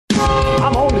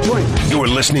I'm on the train. You're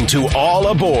listening to All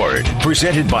Aboard,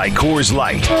 presented by Coors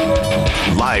Light.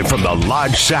 Live from the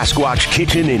Lodge Sasquatch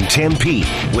Kitchen in Tempe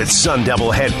with Sun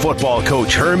Devil head football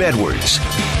coach Herm Edwards.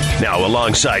 Now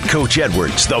alongside Coach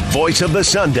Edwards, the voice of the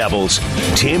Sun Devils,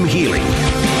 Tim Healy.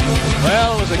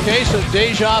 Well, it was a case of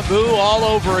deja vu all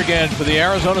over again for the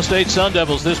Arizona State Sun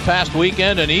Devils this past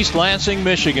weekend in East Lansing,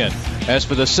 Michigan. As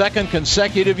for the second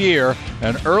consecutive year,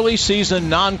 an early season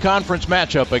non-conference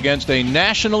matchup against a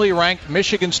nationally ranked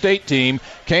Michigan State team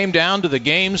came down to the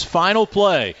game's final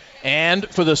play. And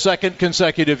for the second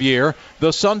consecutive year,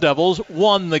 the Sun Devils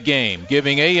won the game,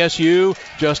 giving ASU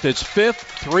just its fifth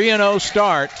 3-0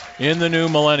 start in the new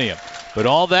millennium. But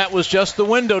all that was just the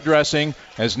window dressing,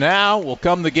 as now will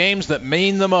come the games that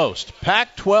mean the most.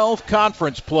 Pac-12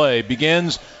 conference play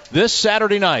begins this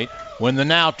Saturday night when the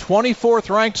now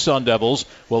 24th-ranked Sun Devils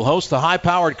will host the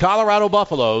high-powered Colorado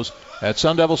Buffaloes at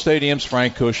Sun Devil Stadium's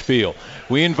Frank Cush Field.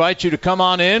 We invite you to come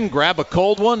on in, grab a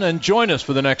cold one, and join us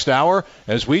for the next hour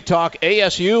as we talk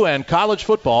ASU and college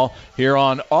football here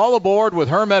on All Aboard with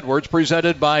Herm Edwards,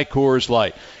 presented by Coors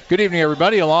Light. Good evening,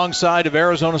 everybody. Alongside of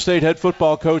Arizona State head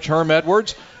football coach Herm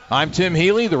Edwards, I'm Tim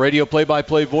Healy, the radio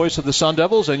play-by-play voice of the Sun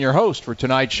Devils, and your host for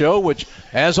tonight's show, which,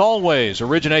 as always,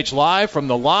 originates live from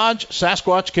the Lodge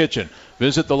Sasquatch Kitchen.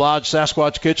 Visit the Lodge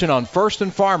Sasquatch Kitchen on 1st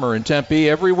and Farmer in Tempe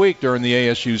every week during the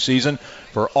ASU season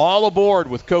for All Aboard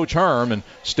with Coach Herm, and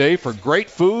stay for great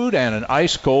food and an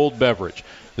ice-cold beverage.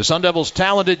 The Sun Devils'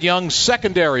 talented young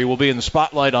secondary will be in the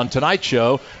spotlight on tonight's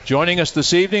show. Joining us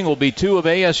this evening will be two of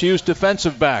ASU's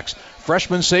defensive backs,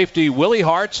 freshman safety Willie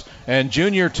Hartz and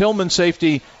junior Tillman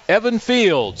safety Evan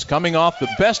Fields, coming off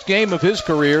the best game of his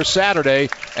career Saturday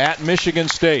at Michigan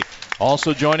State.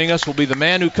 Also joining us will be the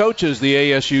man who coaches the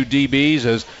ASU DBs,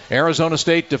 as Arizona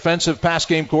State defensive pass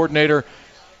game coordinator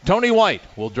Tony White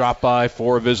will drop by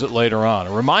for a visit later on.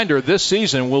 A reminder, this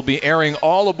season we'll be airing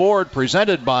All Aboard,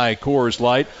 presented by Coors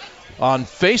Light, on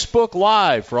Facebook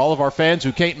Live. For all of our fans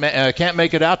who can't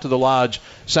make it out to the Lodge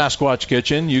Sasquatch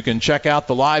Kitchen, you can check out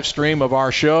the live stream of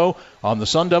our show on the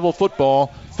Sun Devil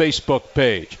Football Facebook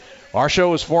page. Our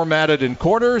show is formatted in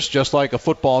quarters, just like a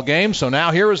football game, so now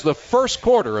here is the first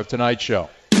quarter of tonight's show.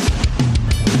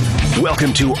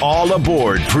 Welcome to All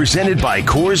Aboard, presented by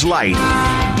Coors Light.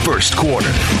 First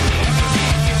quarter.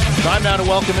 Time now to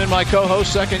welcome in my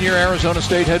co-host, second-year Arizona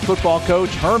State head football coach,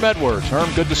 Herm Edwards.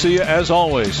 Herm, good to see you as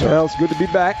always. Well, it's good to be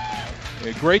back.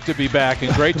 Great to be back,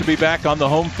 and great to be back on the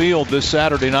home field this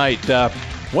Saturday night.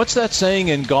 What's that saying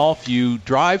in golf? You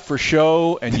drive for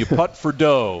show and you putt for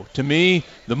dough. To me,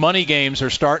 the money games are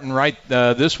starting right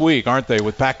this week, aren't they,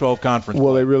 with Pac-12 conference?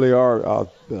 Well, they really are.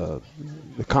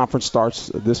 The conference starts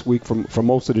this week for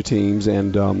most of the teams,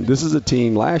 and this is a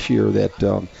team last year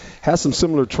that has some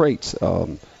similar traits.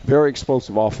 Very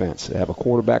explosive offense. They have a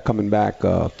quarterback coming back,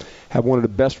 have one of the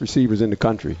best receivers in the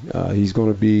country. He's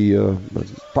going to be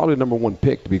probably the number one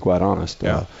pick, to be quite honest.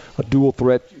 Yeah. A dual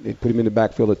threat. They put him in the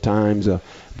backfield at times.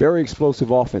 Very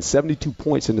explosive offense, 72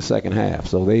 points in the second half.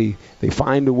 So they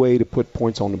find a way to put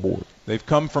points on the board. They've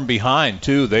come from behind,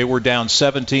 too. They were down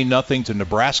 17-0 to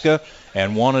Nebraska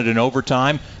and won it in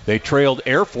overtime. They trailed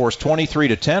Air Force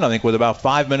 23-10, I think, with about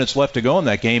 5 minutes left to go in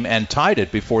that game, and tied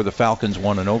it before the Falcons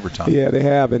won in overtime. Yeah, they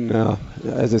have. And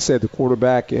as I said, the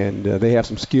quarterback, and they have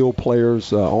some skilled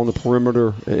players on the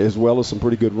perimeter as well as some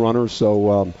pretty good runners.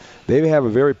 So they have a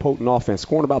very potent offense,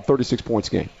 scoring about 36 points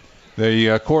a game.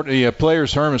 The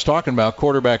players Herm is talking about,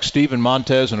 quarterback Steven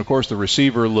Montez, and, of course, the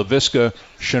receiver Laviska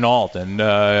Chenault.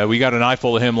 And we got an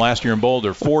eyeful of him last year in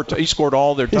Boulder. He scored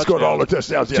all their touchdowns. He scored all the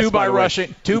touchdowns, yes. 2 by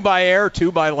rushing, 2 by air,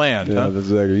 2 by land. Yeah, that's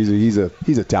exactly.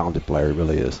 He's a talented player, he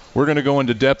really is. We're going to go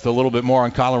into depth a little bit more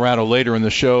on Colorado later in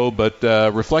the show, but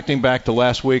reflecting back to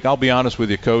last week, I'll be honest with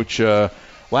you, Coach,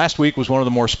 last week was one of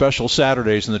the more special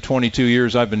Saturdays in the 22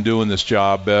 years I've been doing this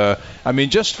job.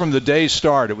 Just from the day's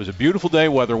start, it was a beautiful day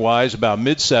weather-wise, about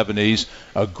mid-70s,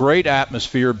 a great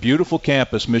atmosphere, beautiful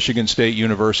campus, Michigan State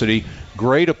University,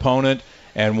 great opponent,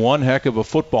 and one heck of a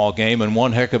football game, and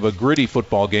one heck of a gritty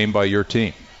football game by your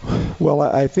team. Well,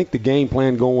 I think the game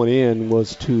plan going in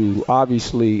was to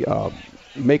obviously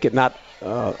make it not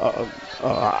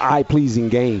eye-pleasing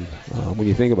game when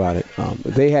you think about it.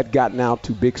 They had gotten out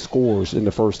to big scores in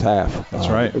the first half. That's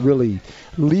right. Really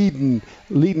leading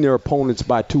their opponents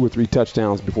by 2 or 3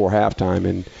 touchdowns before halftime.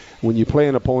 And when you play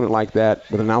an opponent like that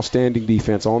with an outstanding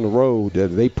defense on the road,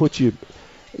 they put you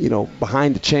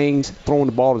behind the chains, throwing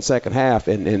the ball in the second half,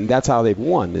 and that's how they've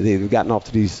won. They've gotten off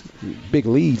to these big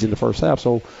leads in the first half.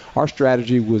 So our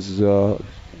strategy was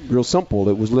real simple.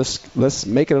 It was let's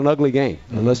make it an ugly game.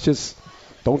 Mm-hmm. And let's just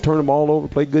don't turn the ball over,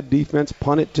 play good defense,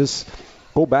 punt it, just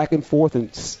go back and forth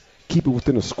and keep it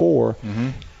within a score. Mm-hmm.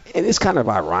 And it's kind of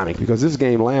ironic because this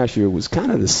game last year was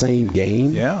kind of the same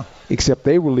game. Yeah. Except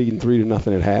they were leading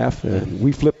 3-0 at half, and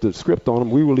we flipped the script on them.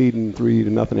 We were leading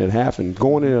 3-0 at half, and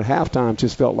going in at halftime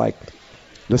just felt like,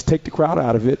 let's take the crowd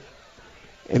out of it,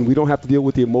 and we don't have to deal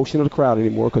with the emotion of the crowd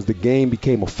anymore because the game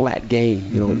became a flat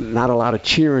game. Not a lot of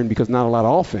cheering because not a lot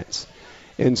of offense.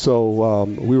 And so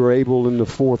we were able in the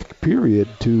fourth period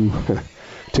to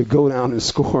go down and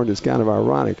score, and it's kind of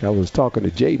ironic. I was talking to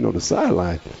Jaden on the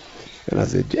sideline. And I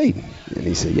said, Jaden. And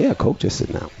he said, yeah, Coach. I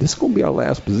said, now, this is going to be our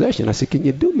last possession. I said, can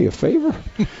you do me a favor?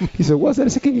 He said, what's that? I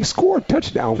said, can you score a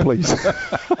touchdown, please?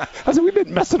 I said, we've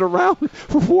been messing around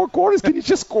for 4 quarters. Can you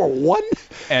just score one?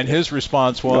 And his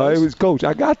response was? It was, Coach,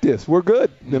 I got this. We're good.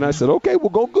 And I said, okay, well,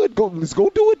 go good. Let's go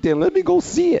do it then. Let me go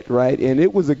see it, right? And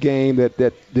it was a game that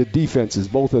the defenses,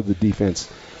 both of the defense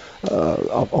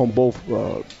on both,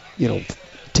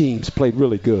 teams played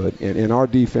really good, and our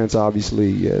defense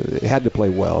obviously had to play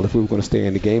well if we were going to stay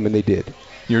in the game, and they did.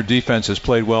 Your defense has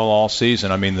played well all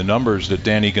season. I mean, the numbers that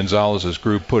Danny Gonzalez's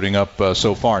group putting up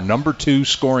so far, number 2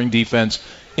 scoring defense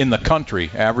in the country,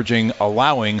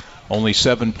 allowing only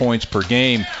 7 points per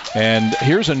game. And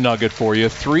here's a nugget for you.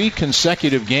 3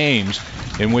 consecutive games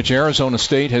in which Arizona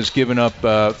State has given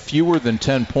up fewer than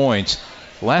 10 points.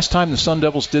 Last time the Sun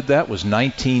Devils did that was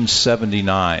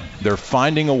 1979. They're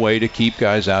finding a way to keep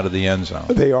guys out of the end zone.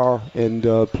 They are, and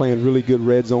playing really good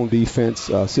red zone defense.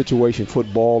 Situation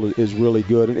football is really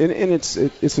good, and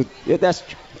that's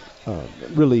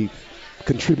really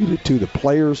contributed to the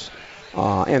players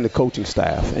and the coaching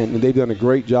staff, and they've done a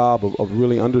great job of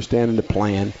really understanding the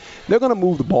plan. They're going to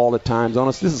move the ball at times.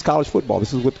 Honestly, this is college football.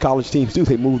 This is what college teams do.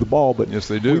 They move the ball, but yes,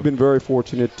 they do. We've been very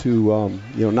fortunate to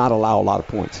not allow a lot of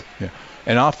points. Yeah.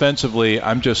 And offensively,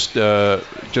 I'm just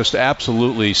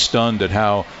absolutely stunned at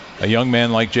how a young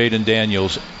man like Jaden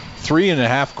Daniels,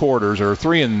 3.5 quarters, or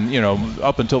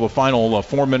up until the final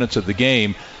 4 minutes of the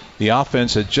game, the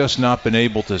offense had just not been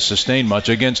able to sustain much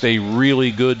against a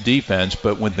really good defense.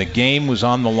 But when the game was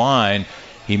on the line,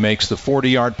 he makes the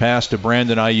 40-yard pass to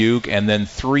Brandon Ayuk, and then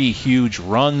 3 huge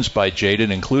runs by Jaden,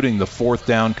 including the 4th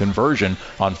down conversion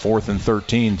on 4th and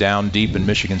 13 down deep in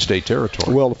Michigan State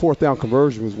territory. Well, the 4th down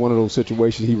conversion was one of those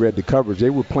situations he read the coverage. They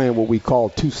were playing what we call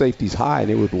 2 safeties high, and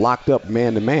they were locked up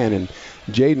man-to-man. And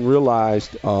Jaden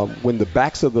realized when the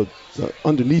backs of the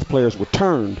underneath players were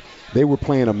turned, they were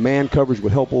playing a man coverage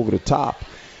with help over the top.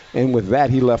 And with that,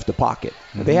 he left the pocket.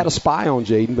 Mm-hmm. They had a spy on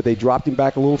Jaden, but they dropped him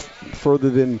back a little further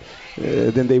than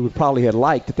they would probably had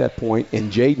liked at that point,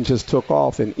 and Jaden just took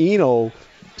off, and Eno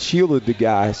shielded the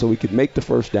guy so he could make the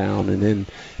first down, and then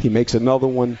he makes another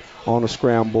one on a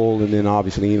scramble, and then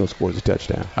obviously Eno scores a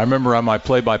touchdown. I remember on my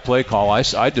play-by-play call,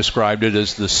 I described it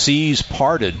as the seas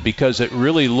parted, because it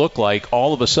really looked like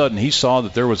all of a sudden he saw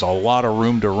that there was a lot of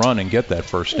room to run and get that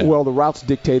first down. Well, the routes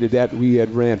dictated that. We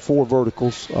had ran 4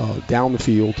 verticals down the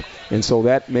field, and so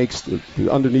that makes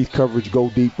the underneath coverage go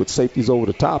deep with safeties over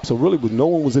the top. So really, no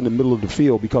one was in the middle of the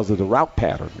field because of the route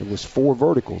pattern. It was 4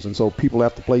 verticals, and so people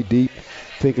have to play deep,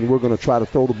 thinking we're going to try to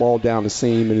throw the ball down the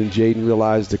seam, and then Jaden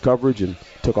realized the coverage and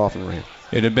took off and ran.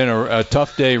 It had been a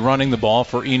tough day running the ball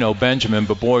for Eno Benjamin,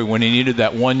 but boy, when he needed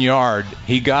that 1 yard,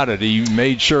 he got it. He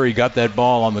made sure he got that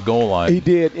ball on the goal line. He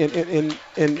did, and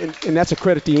that's a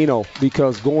credit to Eno,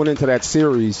 because going into that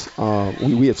series,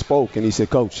 we had spoke, and he said,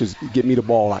 Coach, just get me the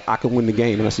ball. I can win the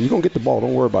game. And I said, you're going to get the ball.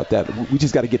 Don't worry about that. We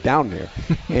just got to get down there.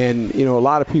 And, a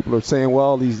lot of people are saying,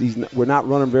 well, we're not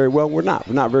running very well. We're not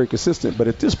very consistent. But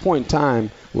at this point in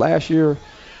time, last year,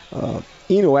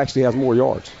 Eno actually has more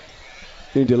yards.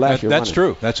 That's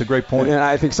true. That's a great point. And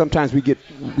I think sometimes we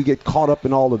get caught up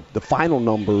in all the final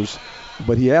numbers,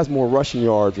 but he has more rushing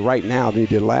yards right now than he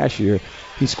did last year.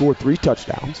 He scored 3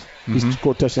 touchdowns. Mm-hmm. He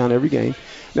scored a touchdown every game.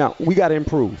 Now, we got to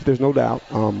improve. There's no doubt.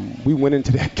 We went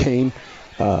into that game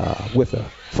with a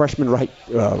freshman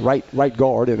right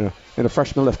guard and a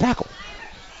freshman left tackle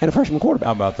and a freshman quarterback.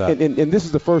 How about that? And this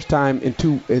is the first time in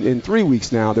 3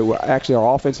 weeks now that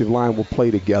our offensive line will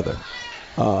play together.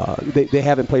 They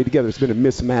haven't played together. It's been a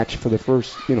mismatch for the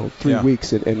first 3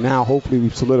 weeks, and now hopefully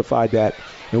we've solidified that,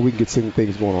 and we can get some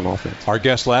things going on offense. Our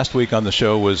guest last week on the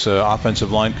show was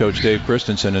offensive line coach Dave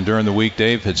Christensen, and during the week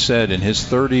Dave had said in his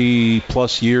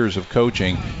 30-plus years of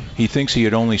coaching, he thinks he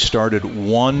had only started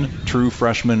 1 true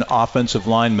freshman offensive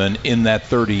lineman in that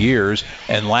 30 years,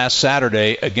 and last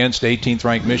Saturday against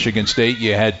 18th-ranked Michigan State,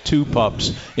 you had 2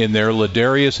 pups in there,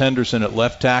 Ladarius Henderson at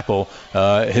left tackle,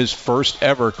 his first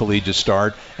ever collegiate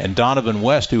start, and Donovan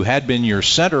West, who had been your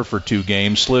center for 2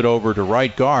 games, slid over to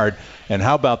right guard. And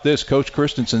how about this? Coach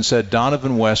Christensen said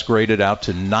Donovan West graded out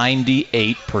to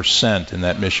 98% in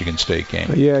that Michigan State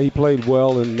game. Yeah, he played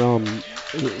well, and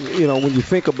you know, when you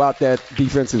think about that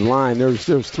defensive line,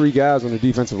 there's 3 guys on the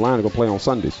defensive line that are going to play on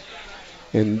Sundays.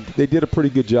 And they did a pretty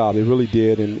good job. They really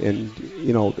did. And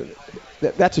you know,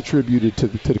 that's attributed to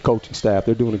the coaching staff.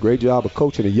 They're doing a great job of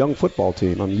coaching a young football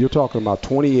team. I mean, you're talking about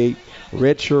 28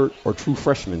 redshirt or true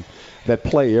freshmen that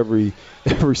play every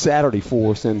Saturday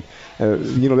for us. And,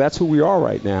 you know, that's who we are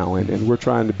right now. And we're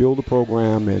trying to build a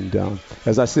program. And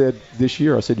as I said this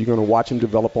year, I said you're going to watch them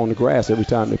develop on the grass every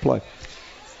time they play.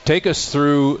 Take us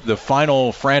through the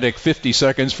final frantic 50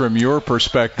 seconds from your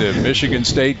perspective. Michigan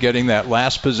State getting that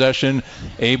last possession,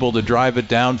 able to drive it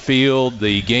downfield,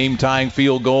 the game-tying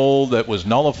field goal that was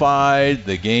nullified,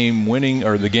 the game-winning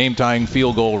or the game-tying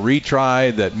field goal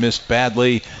retry that missed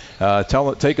badly.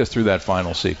 Take us through that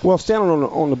final sequence. Well, standing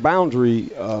on the boundary,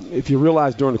 if you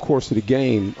realize during the course of the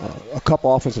game, a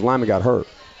couple offensive linemen got hurt.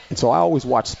 And so I always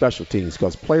watch special teams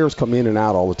because players come in and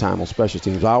out all the time on special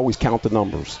teams. I always count the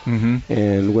numbers. Mm-hmm.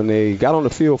 And when they got on the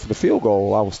field for the field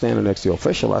goal, I was standing next to the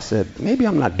official. I said, maybe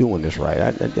I'm not doing this right.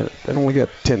 I only got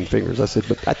 10 fingers. I said,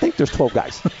 but I think there's 12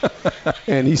 guys.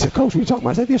 And he said, Coach, what are you talking about?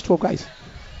 I said, there's 12 guys.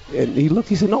 And he looked,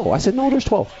 he said, no. I said, no, there's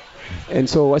 12. And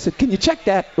so I said, can you check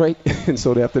that, right? And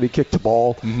so after they kicked the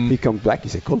ball, he comes back. He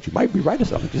said, Coach, you might be right or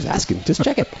something. Just ask him. Just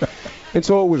check it. And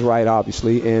so it was right,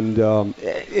 obviously. And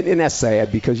that's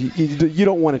sad because you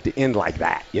don't want it to end like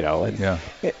that, you know.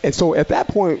 And so at that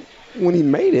point, when he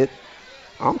made it,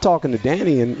 I'm talking to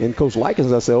Danny and Coach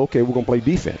Likens. I said, okay, we're going to play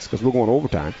defense because we're going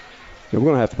overtime. And we're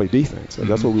going to have to play defense. And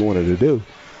that's what we wanted to do.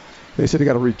 They said they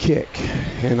got to re-kick.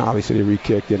 And obviously they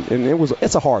re-kicked. And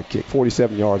it's a hard kick.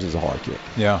 47 yards is a hard kick.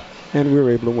 Yeah. And we were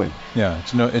able to win. Yeah,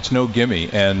 it's no gimme.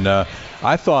 And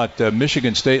I thought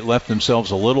Michigan State left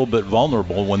themselves a little bit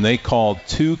vulnerable when they called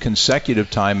 2 consecutive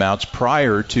timeouts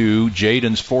prior to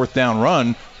Jaden's 4th down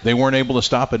run. They weren't able to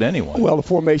stop it anyway. Well, the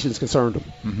formations concerned them.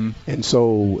 Mm-hmm. And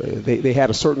so they had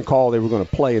a certain call they were going to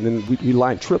play, and then we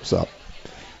lined trips up.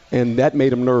 And that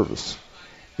made them nervous.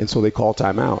 And so they called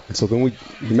timeout. And so then we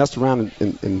messed around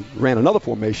and ran another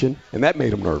formation, and that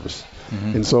made them nervous.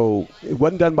 Mm-hmm. And so it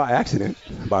wasn't done by accident,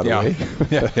 by the way.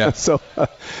 Yeah. So,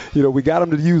 you know, we got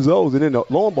them to use those. And then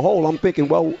lo and behold, I'm thinking,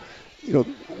 well,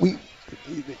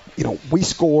 we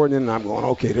score, and then I'm going,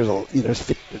 okay, there's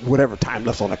whatever time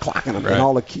left on the clock, and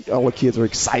all the kids are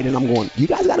excited. I'm going, you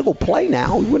guys got to go play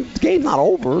now. The game's not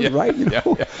over, right? You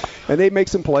know. Yeah. And they make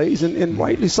some plays, and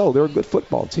rightly so. They're a good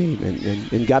football team,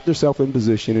 and got themselves in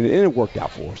position, and it worked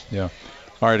out for us. Yeah.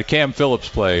 All right, a Cam Phillips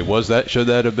play. Should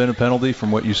that have been a penalty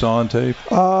from what you saw on tape?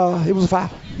 It was a foul.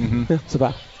 Mm-hmm. Yeah, it's a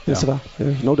foul. It's a foul.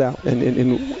 There's no doubt. And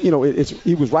you know,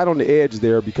 he was right on the edge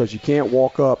there because you can't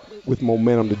walk up with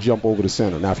momentum to jump over the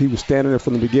center. Now, if he was standing there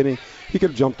from the beginning, he could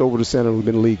have jumped over the center and it would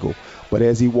have been legal. But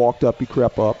as he walked up, he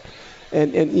crept up.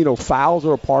 And you know, fouls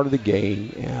are a part of the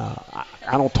game.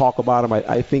 I don't talk about them.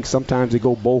 I think sometimes they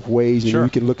go both ways. Sure. And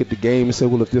you can look at the game and say,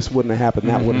 well, if this wouldn't have happened,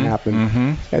 that wouldn't happen.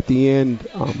 Mm-hmm. At the end,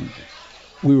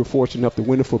 we were fortunate enough to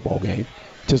win the football game,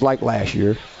 just like last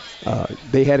year.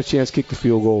 They had a chance to kick the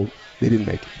field goal. They didn't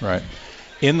make it. Right.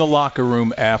 In the locker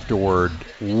room afterward,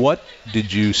 what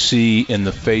did you see in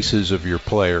the faces of your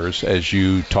players as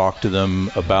you talked to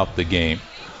them about the game?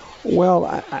 Well,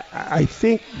 I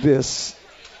think this,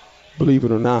 believe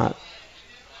it or not,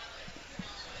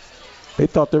 they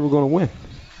thought they were going to win.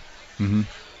 Mm-hmm.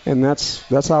 And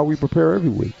that's how we prepare every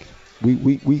week.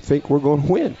 We think we're going to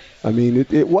win. I mean,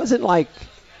 it wasn't like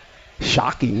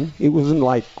shocking. It wasn't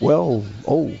like, well,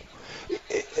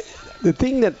 the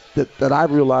thing that I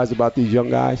realized about these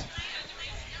young guys,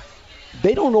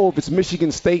 they don't know if it's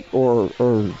Michigan State or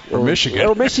Michigan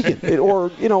or Michigan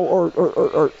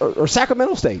or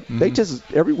Sacramento State. Mm-hmm. They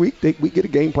just every week we get a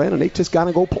game plan and they just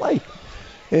gotta go play,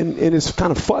 and it's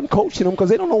kind of fun coaching them because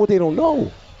they don't know what they don't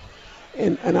know.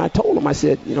 And I told them, I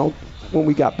said, you know, when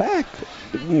we got back,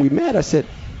 when we met, I said,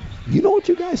 you know what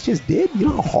you guys just did? You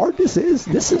know how hard this is?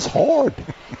 This is hard.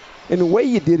 And the way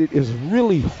you did it is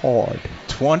really hard.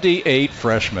 28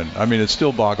 freshmen. I mean, it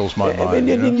still boggles my mind.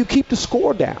 And you keep the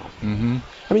score down. Mm-hmm.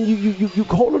 I mean, you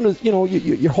holding this, you know,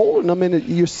 you're holding them, and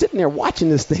you're sitting there watching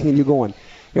this thing, and you're going,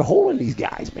 you're holding these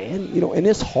guys, man. You know, and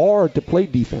it's hard to play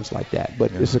defense like that.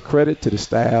 But it's a credit to the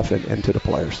staff and to the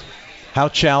players. How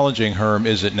challenging, Herm,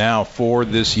 is it now for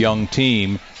this young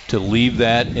team to leave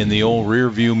that in the old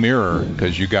rearview mirror,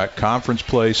 because you got conference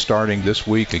play starting this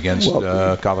week against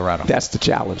Colorado? That's the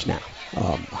challenge now.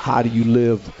 How do you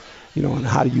live, you know, and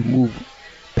how do you move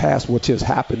past what just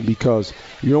happened, because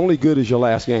you're only good as your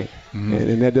last game, mm-hmm.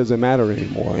 and that doesn't matter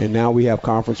anymore. And now we have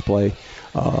conference play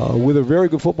with a very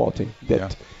good football team.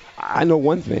 I know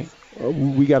one thing,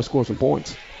 we got to score some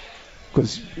points.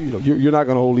 because you're not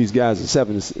going to hold these guys at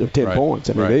 7 or 10 points.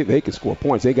 I mean, they can score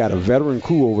points. They got a veteran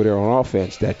crew over there on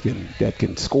offense that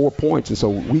can score points, and so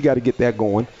we got to get that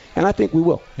going, and I think we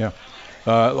will. Yeah.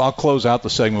 I'll close out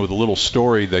the segment with a little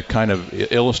story that kind of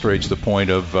illustrates the point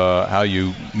of how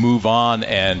you move on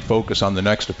and focus on the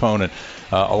next opponent.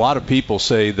 A lot of people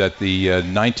say that the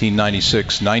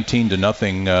 1996 19-0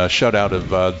 shutout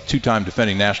of two-time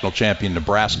defending national champion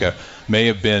Nebraska may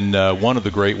have been one of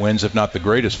the great wins, if not the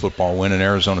greatest football win in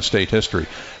Arizona State history.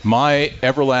 My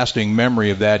everlasting memory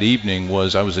of that evening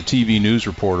was I was a TV news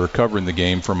reporter covering the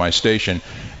game for my station,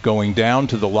 going down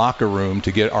to the locker room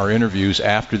to get our interviews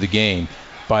after the game.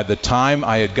 By the time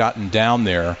I had gotten down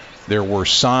there were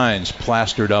signs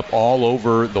plastered up all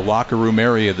over the locker room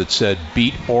area that said,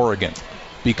 "Beat Oregon,"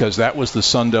 because that was the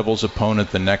Sun Devils'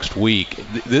 opponent the next week.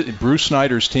 Bruce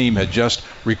Snyder's team had just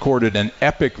recorded an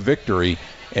epic victory,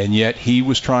 and yet he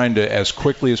was trying to, as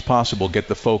quickly as possible, get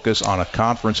the focus on a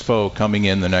conference foe coming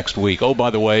in the next week. Oh, by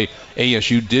the way,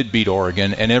 ASU did beat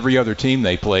Oregon and every other team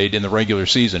they played in the regular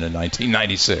season in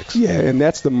 1996. Yeah, and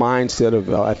that's the mindset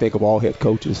of, I think, of all head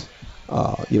coaches.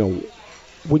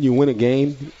 When you win a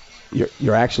game,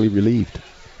 you're actually relieved.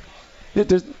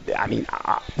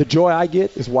 The joy I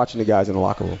get is watching the guys in the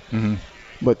locker room. Mm-hmm.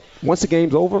 But once the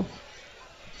game's over,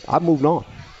 I've moved on.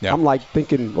 Yeah. I'm like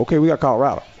thinking, okay, we got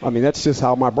Colorado. I mean, that's just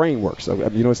how my brain works.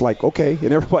 It's like, okay,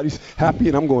 and everybody's happy,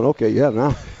 and I'm going, okay, yeah,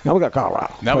 now we got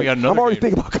Colorado. Now we got another I'm already game.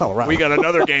 thinking about Colorado. We got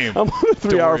another game. I'm on a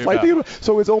 3-hour flight.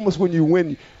 So it's almost when you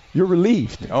win, you're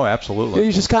relieved. Oh, absolutely.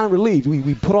 You're just kind of relieved.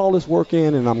 We put all this work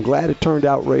in, and I'm glad it turned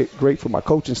out great for my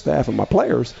coaching staff and my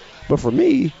players. But for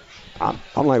me, I'm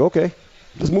like, okay,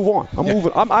 let's move on.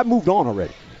 I've moved on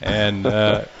already.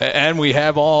 And we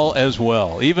have all as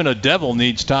well. Even a devil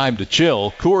needs time to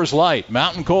chill. Coors Light,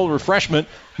 mountain cold refreshment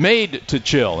made to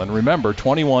chill. And remember,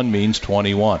 21 means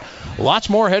 21. Lots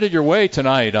more headed your way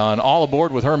tonight on All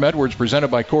Aboard with Herm Edwards, presented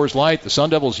by Coors Light. The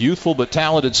Sun Devils' youthful but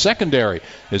talented secondary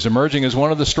is emerging as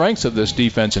one of the strengths of this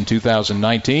defense in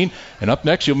 2019. And up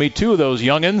next, you'll meet two of those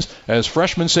youngins as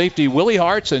freshman safety Willie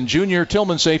Hartz and junior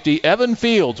Tillman safety Evan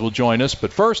Fields will join us.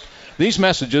 But first, these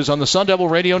messages on the Sun Devil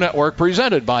Radio Network,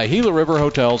 presented by Gila River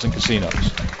Hotels and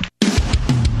Casinos.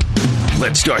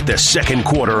 Let's start the second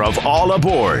quarter of All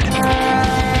Aboard,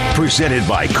 presented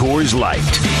by Coors Light.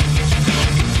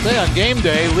 Today on game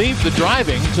day, leave the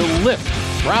driving to Lyft,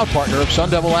 proud partner of Sun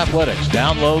Devil Athletics.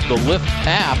 Download the Lyft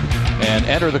app and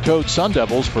enter the code Sun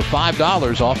Devils for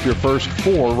 $5 off your first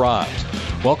 4 rides.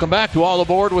 Welcome back to All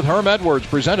Aboard with Herm Edwards,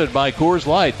 presented by Coors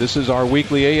Light. This is our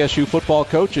weekly ASU football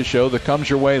coaches show that comes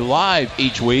your way live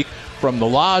each week from the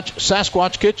Lodge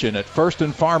Sasquatch Kitchen at First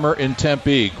and Farmer in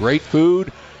Tempe. Great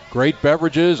food, great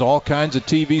beverages, all kinds of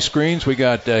TV screens. We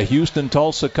got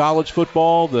Houston-Tulsa college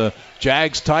football, the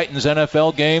Jags-Titans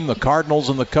NFL game, the Cardinals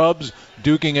and the Cubs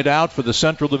duking it out for the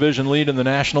Central Division lead in the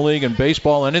National League in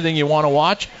baseball. Anything you want to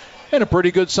watch. And a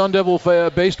pretty good Sun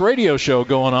Devil-based radio show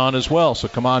going on as well, so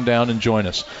come on down and join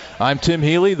us. I'm Tim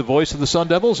Healy, the voice of the Sun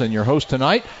Devils, and your host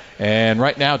tonight. And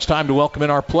right now it's time to welcome in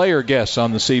our player guests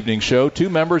on this evening's show, 2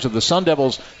 members of the Sun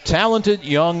Devils' talented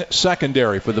young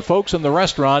secondary. For the folks in the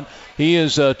restaurant, he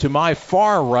is to my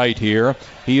far right here.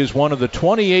 He is one of the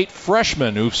 28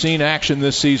 freshmen who've seen action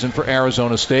this season for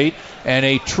Arizona State, and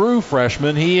a true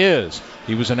freshman he is.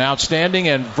 He was an outstanding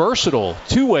and versatile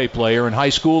two-way player in high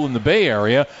school in the Bay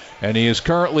Area, and he is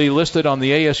currently listed on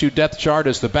the ASU depth chart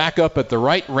as the backup at the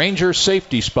right Ranger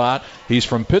safety spot. He's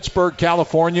from Pittsburgh,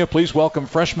 California. Please welcome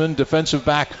freshman defensive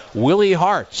back Willie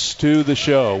Hartz to the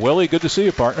show. Willie, good to see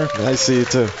you, partner. Nice to see you,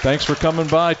 too. Thanks for coming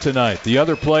by tonight. The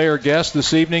other player guest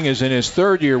this evening is in his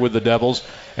 3rd year with the Devils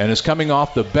and is coming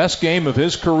off the best game of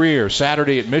his career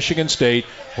Saturday at Michigan State,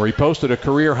 where he posted a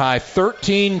career-high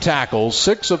 13 tackles,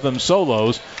 6 of them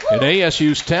solos, in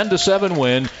ASU's 10-7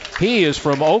 win. He is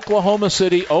from Oklahoma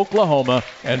City, Oklahoma,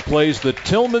 and plays the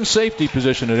Tillman safety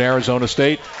position at Arizona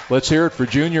State. Let's hear it for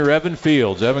junior Evan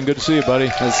Fields. Evan, good to see you, buddy.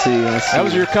 Nice to see you. That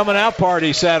was your coming out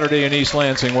party Saturday in East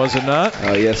Lansing, was it not?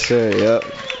 Oh, yes, sir. Yep.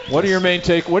 What are your main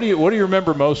take? What do you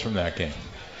remember most from that game?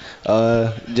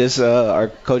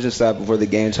 Our coaching staff before the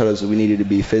game told us we needed to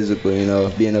be physical,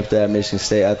 being up there at Michigan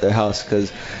State at their house,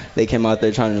 because they came out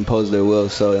there trying to impose their will.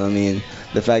 So,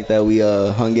 the fact that we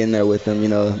hung in there with them,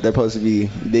 they're supposed to be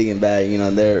big and bad.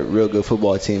 They're a real good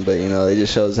football team, but, it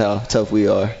just shows how tough we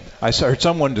are. I heard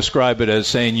someone describe it as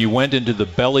saying you went into the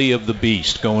belly of the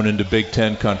beast going into Big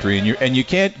Ten country, and you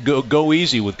can't go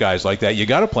easy with guys like that. You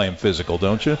got to play them physical,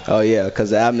 don't you? Oh, yeah, because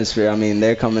the atmosphere,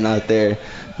 they're coming out there.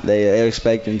 They're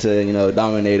expecting to,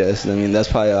 dominate us.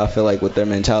 That's probably, I feel like, what their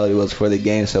mentality was for the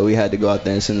game, so we had to go out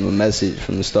there and send them a message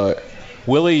from the start.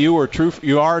 Willie, you are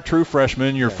a true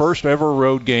freshman. Your first ever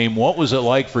road game. What was it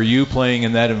like for you playing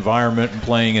in that environment and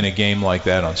playing in a game like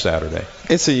that on Saturday?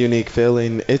 It's a unique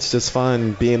feeling. It's just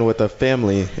fun being with a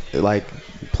family. Like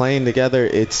playing together,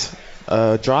 it's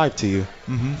a drive to you.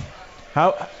 Mm-hmm.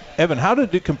 Evan, how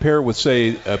did it compare with,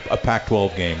 say, a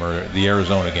Pac-12 game or the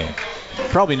Arizona game?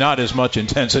 Probably not as much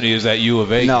intensity as that U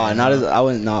of A. No, game. not as I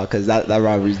wouldn't. No, because that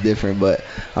rivalry is different. But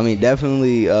I mean,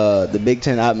 definitely the Big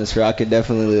Ten atmosphere. I could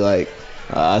definitely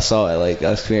I saw it,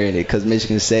 I experienced it. Because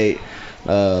Michigan State,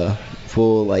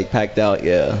 full packed out.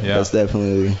 Yeah, that's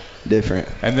definitely different.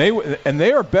 And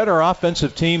they are a better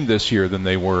offensive team this year than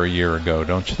they were a year ago,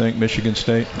 don't you think, Michigan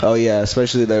State? Oh yeah,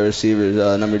 especially their receivers.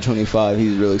 Number 25,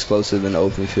 he's really explosive in the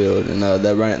open field, and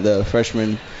the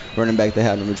freshman running back they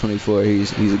have, number 24,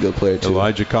 he's a good player too.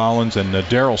 Elijah Collins and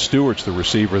Darrell Stewart's the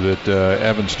receiver that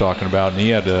Evan's talking about, and he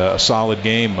had a solid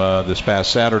game this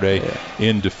past Saturday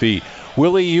in defeat.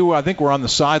 Willie, I think we're on the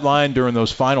sideline during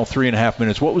those final 3.5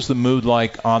 minutes. What was the mood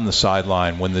like on the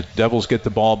sideline when the Devils get the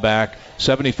ball back,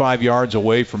 75 yards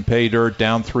away from pay dirt,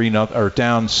 down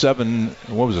 7?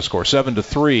 What was the score?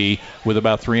 7-3 with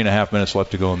about 3.5 minutes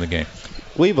left to go in the game.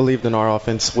 We believed in our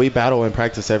offense. We battle in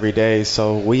practice every day,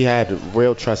 so we had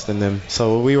real trust in them.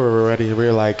 So we were ready. We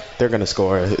were like, they're going to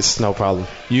score. It's no problem.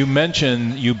 You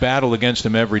mentioned you battle against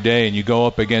them every day, and you go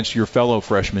up against your fellow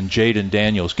freshman, Jaden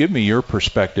Daniels. Give me your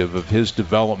perspective of his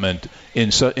development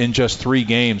in just 3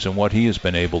 games and what he has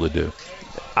been able to do.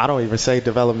 I don't even say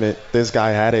development. This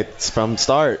guy had it from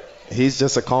start. He's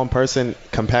just a calm person,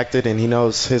 compacted, and he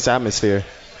knows his atmosphere.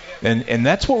 And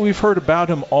that's what we've heard about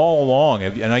him all along.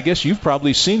 And I guess you've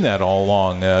probably seen that all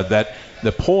along, that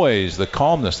the poise, the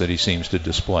calmness that he seems to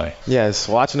display. Yes,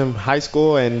 watching him high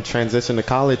school and transition to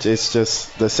college, it's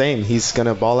just the same. He's going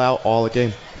to ball out all the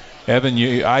game. Evan,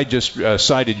 I just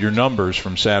cited your numbers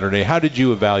from Saturday. How did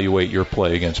you evaluate your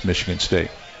play against Michigan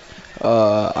State?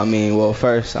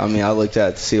 First, I looked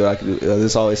at to see what I could do.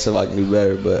 There's always stuff I can do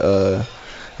better, but,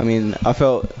 I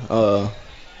felt...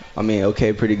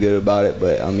 pretty good about it,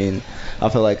 but I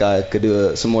feel like I could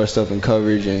do some more stuff in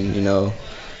coverage, and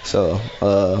so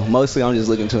mostly I'm just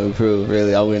looking to improve.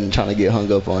 Really, I wasn't trying to get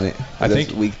hung up on it. I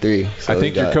think week 3. So I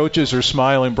think your coaches are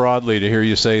smiling broadly to hear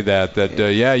you say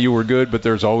that you were good, but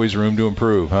there's always room to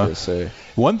improve, huh? Yes, sir.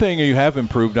 One thing you have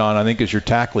improved on, I think, is your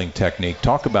tackling technique.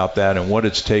 Talk about that and what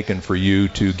it's taken for you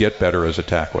to get better as a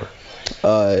tackler.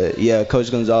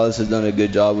 Coach Gonzalez has done a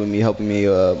good job with me, helping me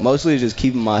mostly just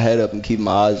keeping my head up and keeping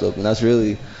my eyes open. That's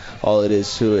really all it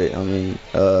is to it.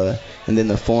 And then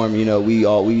the form, we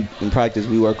in practice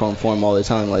we work on form all the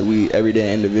time. Like every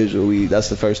day individual, that's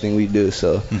the first thing we do.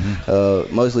 So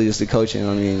mostly just the coaching.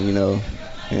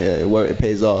 It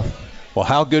pays off. Well,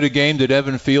 how good a game did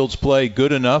Evan Fields play?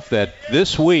 Good enough that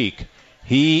this week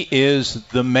he is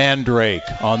the Mandrake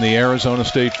on the Arizona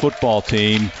State football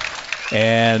team.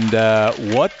 And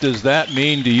what does that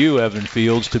mean to you, Evan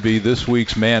Fields, to be this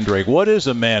week's Mandrake? What is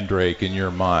a Mandrake in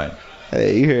your mind?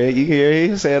 Hey, you hear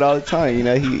him say it all the time. He's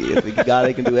a guy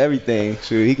that can do everything.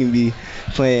 Sure, he can be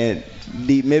playing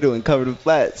deep middle and cover the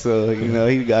flat. So, he's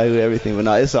a guy who do everything. But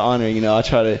no, it's an honor. I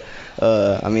try to,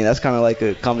 that's kind of like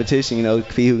a competition,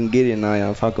 see who can get it. And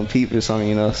if I compete for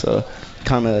something, so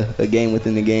kind of a game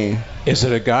within the game. Is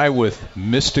it a guy with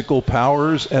mystical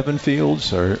powers, Evan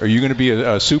Fields? Or are you going to be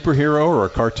a superhero or a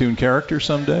cartoon character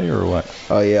someday, or what?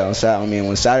 Oh, yeah.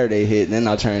 When Saturday hit, then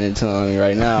I'll turn into him.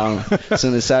 Right now, as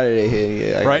soon as Saturday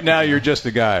hit. Right now, you're just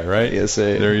a guy, right? Yes,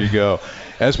 sir. There you go.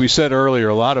 As we said earlier,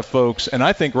 a lot of folks, and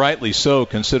I think rightly so,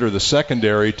 consider the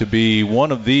secondary to be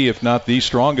one of the, if not the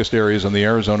strongest areas on the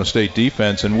Arizona State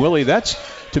defense. And, Willie, that's,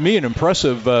 to me, an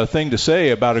impressive thing to say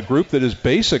about a group that is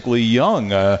basically young.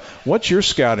 What's your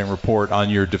scouting report on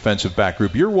your defensive back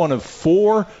group? You're one of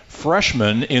 4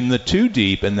 freshmen in the 2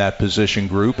 deep in that position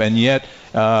group, and yet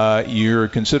you're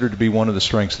considered to be one of the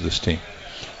strengths of this team.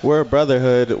 We're a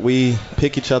brotherhood. We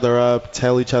pick each other up,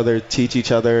 tell each other, teach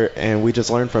each other, and we just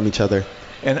learn from each other.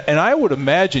 And I would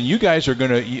imagine you guys are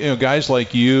going to, guys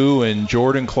like you and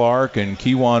Jordan Clark and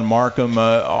Kewan Markham,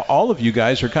 all of you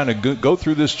guys are kind of go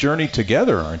through this journey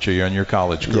together, aren't you, in your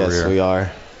college career? Yes, we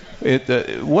are.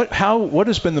 What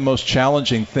has been the most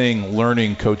challenging thing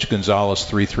learning Coach Gonzalez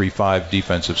 3-3-5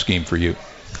 defensive scheme for you?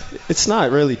 It's not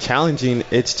really challenging.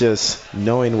 It's just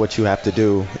knowing what you have to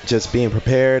do, just being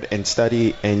prepared and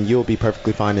study, and you'll be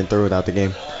perfectly fine and through without the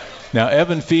game. Now,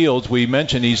 Evan Fields, we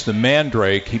mentioned he's the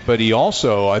Mandrake, but he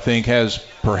also, I think, has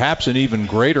perhaps an even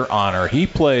greater honor. He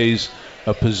plays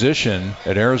a position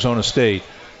at Arizona State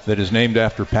that is named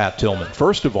after Pat Tillman.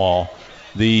 First of all,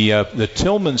 The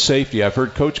Tillman safety, I've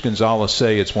heard Coach Gonzalez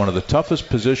say it's one of the toughest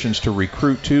positions to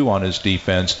recruit to on his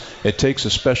defense. It takes a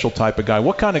special type of guy.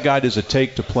 What kind of guy does it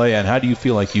take to play, and how do you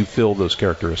feel like you fill those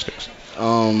characteristics?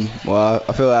 Well,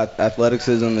 I feel like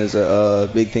athleticism is a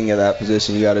big thing at that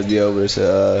position. You got to be able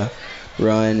to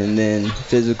run, and then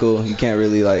physical. You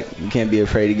can't be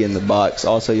afraid to get in the box.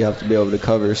 Also, you have to be able to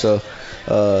cover. So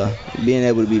being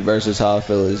able to be versatile, I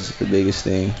feel, is the biggest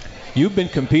thing. You've been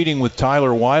competing with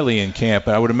Tyler Wiley in camp,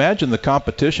 and I would imagine the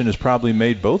competition has probably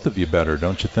made both of you better,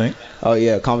 don't you think? Oh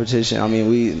yeah, competition. I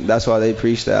mean, that's why they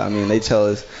preach that. I mean, they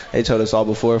told us all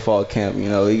before fall camp. You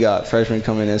know, we got freshmen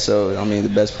coming in, so I mean, the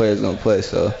best players gonna play.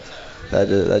 So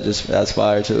that just adds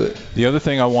fire to it. The other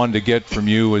thing I wanted to get from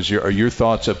you is your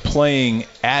thoughts of playing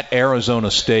at Arizona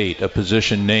State, a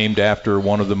position named after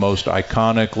one of the most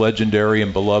iconic, legendary,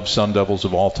 and beloved Sun Devils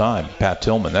of all time, Pat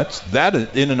Tillman.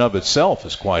 That in and of itself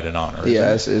is quite an honor.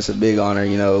 Yeah, it's a big honor.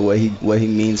 You know what he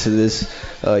means to this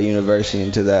university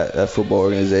and to that football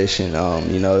organization.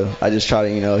 You know, I just try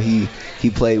to, he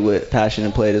played with passion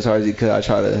and played as hard as he could. I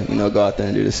try to, go out there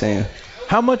and do the same.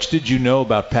 How much did you know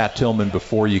about Pat Tillman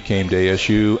before you came to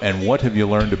ASU, and what have you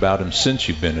learned about him since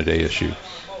you've been at ASU?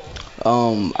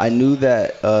 I knew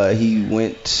that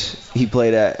he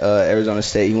played at Arizona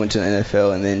State. He went to the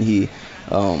NFL, and then he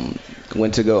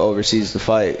went to go overseas to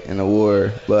fight in a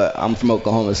war. But I'm from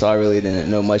Oklahoma, so I really didn't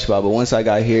know much about it. But once I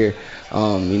got here,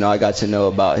 I got to know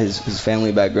about his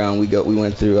family background. We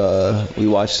went through, we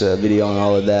watched a video and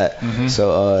all of that. Mm-hmm.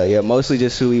 So, mostly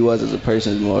just who he was as a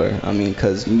person more. I mean,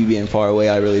 because me being far away,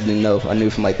 I really didn't know. I knew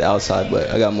from the outside, but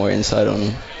I got more insight on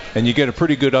him. And you get a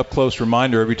pretty good up-close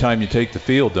reminder every time you take the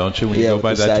field, don't you, when you go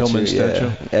by that Tillman statue?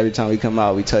 Yeah. Every time we come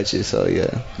out, we touch it, so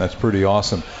yeah. That's pretty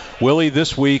awesome. Willie,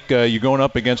 this week you're going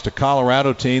up against a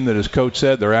Colorado team that, as Coach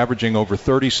said, they're averaging over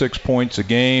 36 points a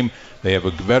game. They have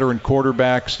a veteran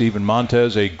quarterback, Steven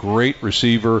Montez, a great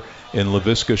receiver in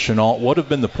Laviska Shenault. What have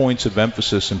been the points of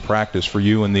emphasis in practice for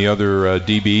you and the other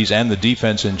DBs and the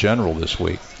defense in general this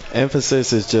week?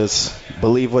 Emphasis is just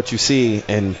believe what you see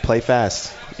and play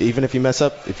fast. Even if you mess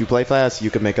up, if you play fast, you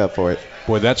can make up for it.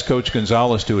 Boy, that's Coach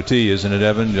Gonzalez to a T, isn't it,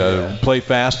 Evan? Play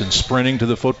fast and sprinting to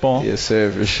the football? Yes,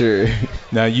 sir, for sure.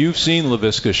 Now, you've seen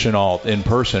Laviska Shenault in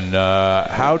person.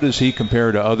 How does he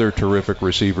compare to other terrific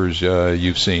receivers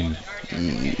you've seen?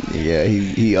 Yeah,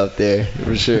 he up there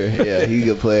for sure. Yeah, he's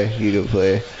a good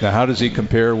player. Now, how does he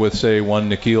compare with, say, one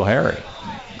N'Keal Harry?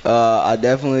 I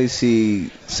definitely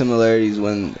see similarities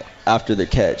after the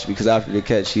catch, because after the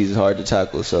catch he's hard to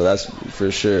tackle, so that's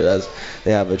for sure.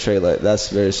 They have a trait that's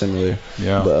very similar.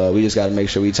 Yeah. But we just got to make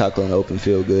sure we tackle in the open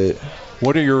field good.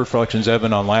 What are your reflections,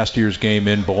 Evan, on last year's game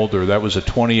in Boulder? That was a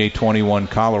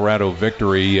 28-21 Colorado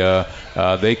victory.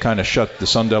 They kind of shut the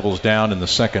Sun Devils down in the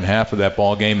second half of that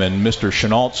ball game, and Mr.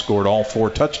 Shenault scored all 4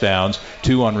 touchdowns,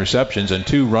 2 on receptions, and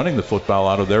 2 running the football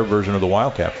out of their version of the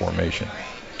Wildcat formation.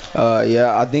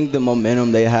 I think the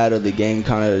momentum they had of the game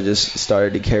kind of just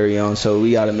started to carry on, so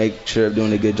we got to make sure of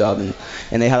doing a good job,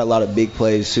 and they had a lot of big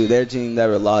plays too. They're a team that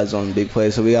relies on big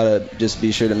plays, so we got to just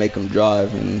be sure to make them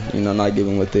drive and not give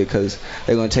them with it, because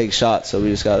they're going to take shots, so we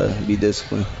just got to be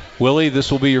disciplined. Willie,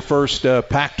 this will be your first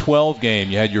Pac-12 game.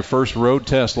 You had your first road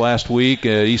test last week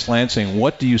at East Lansing.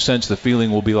 What do you sense the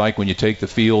feeling will be like when you take the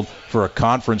field for a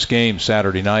conference game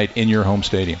Saturday night in your home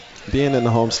stadium? Being in the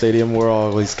home stadium, we're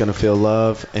always going to feel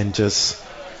love, and it's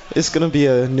going to be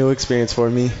a new experience for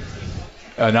me.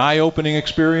 An eye-opening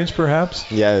experience,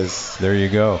 perhaps? Yes. There you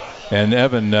go. And,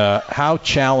 Evan, how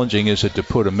challenging is it to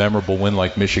put a memorable win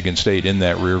like Michigan State in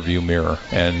that rearview mirror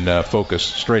and focus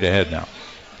straight ahead now?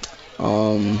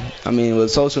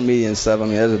 With social media and stuff,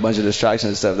 there's a bunch of distractions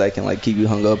and stuff that can keep you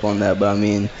hung up on that.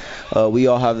 But we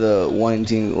all have the one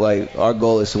team. Our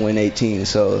goal is to win 18.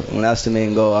 So when that's the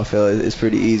main goal, I feel it's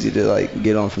pretty easy to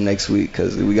get on from next week,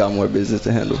 because we got more business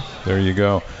to handle. There you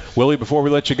go. Willie, before we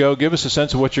let you go, give us a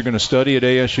sense of what you're going to study at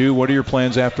ASU. What are your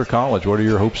plans after college? What are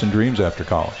your hopes and dreams after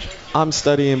college? I'm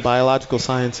studying biological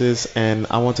sciences, and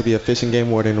I want to be a fish and game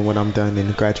warden when I'm done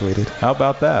and graduated. How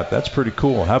about that? That's pretty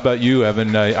cool. How about you,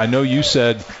 Evan? I know you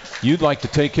said you'd like to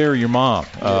take care of your mom,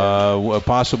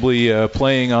 possibly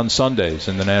playing on Sundays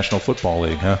in the National Football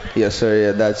League, huh? Yes, sir.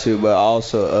 Yeah, that too. But I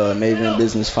also major in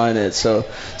business finance, so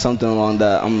something along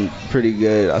that. I'm pretty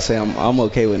good. I say I'm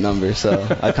okay with numbers, so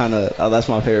that's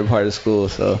my favorite part of school.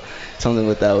 So something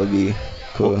with that would be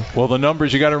cool. Well, the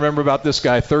numbers, you got to remember about this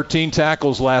guy. 13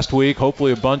 tackles last week.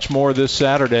 Hopefully a bunch more this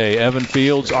Saturday. Evan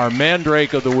Fields, our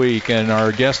Mandrake of the week, and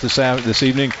our guest this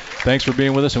evening. Thanks for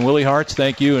being with us. And Willie Hartz,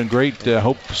 thank you, and great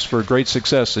hopes for great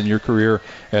success in your career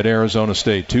at Arizona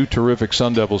State. 2 terrific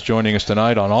Sun Devils joining us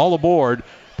tonight on All Aboard,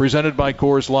 presented by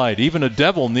Coors Light. Even a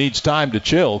devil needs time to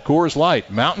chill. Coors Light,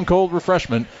 mountain cold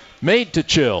refreshment made to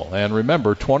chill. And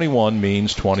remember, 21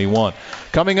 means 21.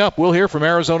 Coming up, we'll hear from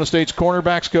Arizona State's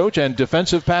cornerbacks coach and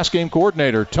defensive pass game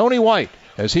coordinator, Tony White,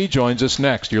 as he joins us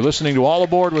next. You're listening to All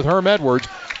Aboard with Herm Edwards,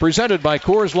 presented by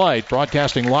Coors Light,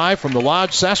 broadcasting live from the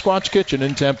Lodge Sasquatch Kitchen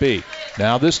in Tempe.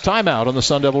 Now this timeout on the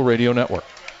Sun Devil Radio Network.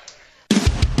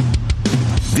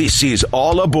 This is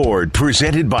All Aboard,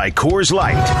 presented by Coors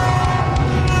Light.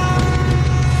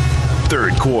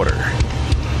 Third quarter.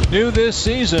 New this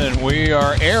season, we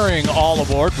are airing All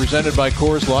Aboard, presented by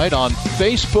Coors Light, on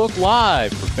Facebook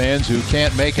Live. For fans who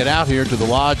can't make it out here to the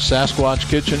Lodge Sasquatch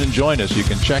Kitchen and join us, you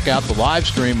can check out the live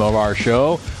stream of our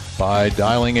show by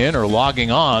dialing in or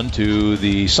logging on to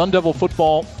the Sun Devil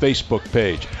Football Facebook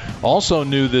page. Also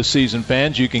new this season,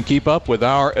 fans, you can keep up with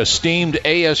our esteemed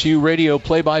ASU radio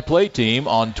play-by-play team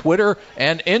on Twitter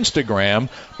and Instagram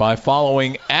by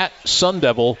following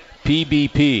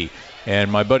 @SunDevilPBP.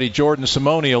 And my buddy Jordan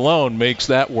Simone alone makes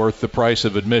that worth the price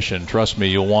of admission. Trust me,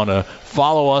 you'll want to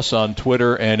follow us on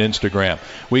Twitter and Instagram.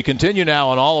 We continue now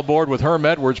on All Aboard with Herm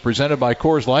Edwards, presented by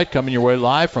Coors Light, coming your way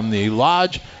live from the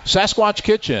Lodge Sasquatch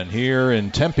Kitchen here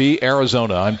in Tempe,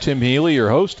 Arizona. I'm Tim Healy,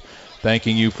 your host,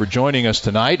 thanking you for joining us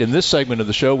tonight. In this segment of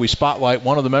the show, we spotlight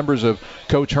one of the members of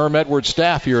Coach Herm Edwards'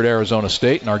 staff here at Arizona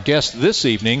State, and our guest this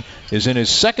evening is in his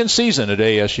second season at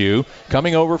ASU,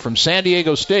 coming over from San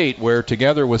Diego State, where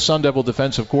together with Sun Devil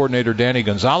defensive coordinator Danny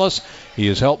Gonzalez,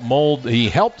 he helped mold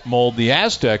the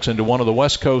Aztecs into one of the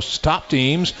West Coast's top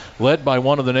teams, led by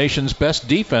one of the nation's best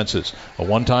defenses. A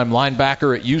one-time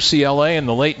linebacker at UCLA in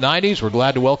the late 90s, we're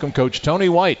glad to welcome Coach Tony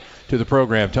White to the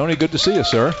program. Tony, good to see you,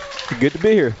 sir. Good to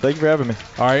be here. Thank you for having me.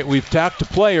 All right, we've talked to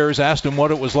players, asked them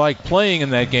what it was like playing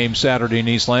in that game Saturday in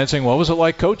East Lansing. What was it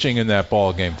like coaching in that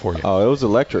ball game for you? Oh, it was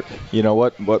electric. You know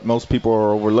what most people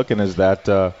are overlooking is that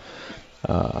I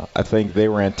think they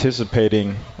were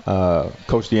anticipating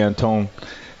Coach D'Antone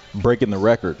breaking the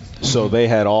record. So they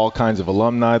had all kinds of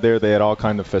alumni there. They had all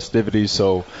kinds of festivities.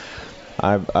 So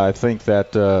I think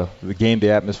that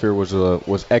the atmosphere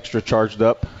was extra charged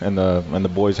up, and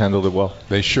the boys handled it well.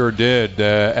 They sure did.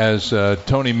 As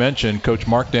Tony mentioned, Coach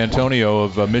Mark D'Antonio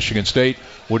of Michigan State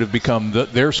would have become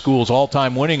their school's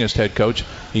all-time winningest head coach.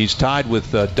 He's tied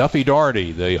with Duffy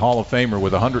Daugherty, the Hall of Famer,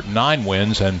 with 109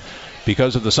 wins, and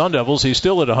because of the Sun Devils, he's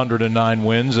still at 109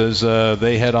 wins as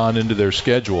they head on into their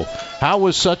schedule. How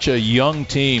was such a young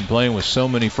team playing with so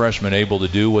many freshmen able to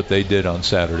do what they did on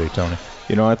Saturday, Tony?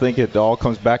 You know, I think it all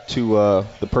comes back to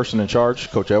the person in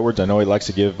charge, Coach Edwards. I know he likes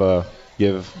to give the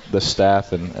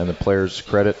staff and the players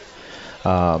credit,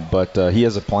 but he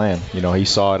has a plan. You know, he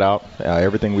saw it out.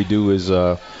 Everything we do is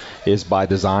by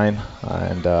design,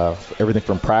 and everything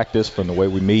from practice, from the way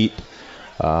we meet,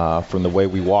 from the way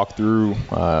we walk through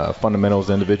fundamentals,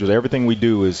 individuals. Everything we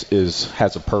do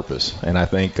has a purpose, and I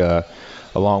think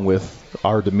along with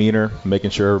our demeanor, making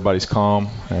sure everybody's calm.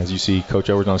 As you see Coach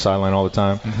Edwards on the sideline all the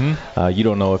time. You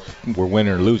don't know if we're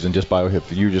winning or losing just by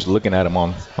if you're just looking at him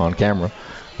on camera.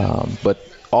 But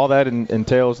all that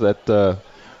entails that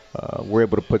we're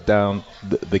able to put down.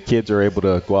 The kids are able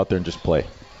to go out there and just play.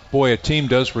 Boy, a team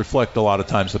does reflect a lot of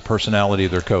times the personality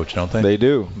of their coach, don't they?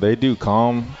 They do.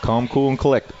 Calm, cool, and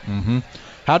collected.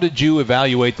 How did you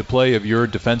evaluate the play of your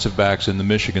defensive backs in the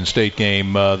Michigan State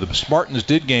game? The Spartans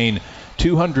did gain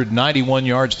 291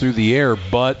 yards through the air,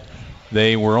 but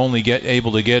they were only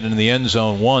able to get into the end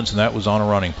zone once, and that was on a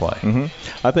running play.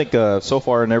 I think so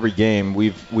far in every game,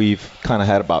 we've kind of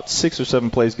had about 6 or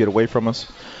 7 plays get away from us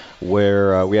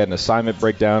where we had an assignment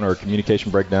breakdown or a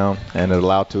communication breakdown, and it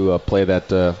allowed to play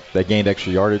that gained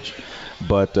extra yardage.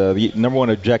 But the number one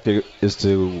objective is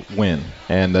to win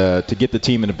and to get the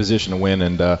team in a position to win.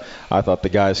 And I thought the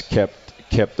guys kept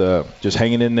just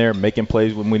hanging in there, making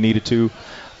plays when we needed to.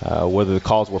 Whether the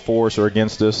calls were for us or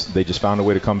against us, they just found a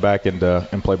way to come back and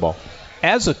play ball.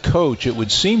 As a coach, it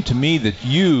would seem to me that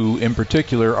you, in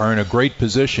particular, are in a great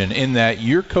position in that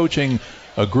you're coaching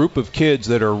a group of kids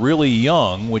that are really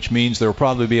young, which means there will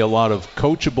probably be a lot of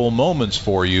coachable moments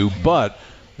for you, but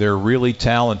they're really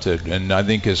talented. And I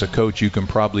think as a coach, you can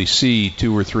probably see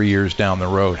 2 or 3 years down the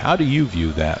road. How do you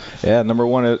view that? Yeah, number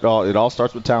one, it all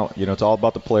starts with talent. You know, it's all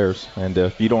about the players. And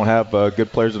if you don't have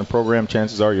good players in the program,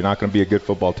 chances are you're not going to be a good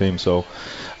football team. So,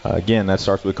 again, that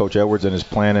starts with Coach Edwards and his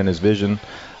plan and his vision.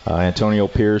 Antonio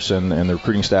Pierce and the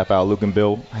recruiting staff out, Luke and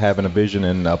Bill, having a vision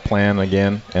and a plan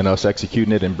again, and us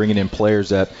executing it and bringing in players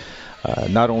that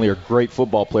not only are great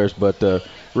football players, but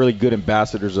really good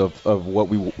ambassadors of what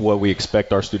we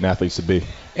expect our student athletes to be.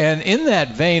 And in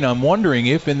that vein, I'm wondering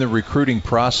if in the recruiting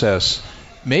process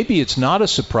maybe it's not a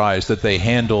surprise that they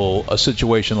handle a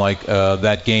situation like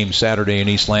that game Saturday in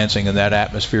East Lansing and that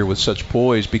atmosphere with such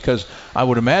poise, because I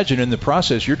would imagine in the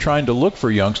process you're trying to look for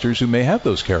youngsters who may have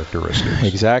those characteristics.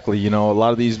 Exactly. A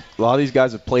lot of these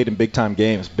guys have played in big-time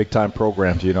games, big-time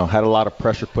programs, had a lot of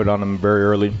pressure put on them very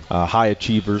early, high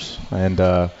achievers, and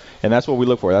that's what we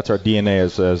look for. That's our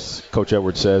DNA, as Coach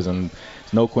Edwards says, and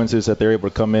it's no coincidence that they're able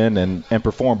to come in and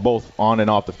perform both on and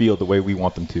off the field the way we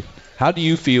want them to. How do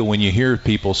you feel when you hear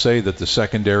people say that the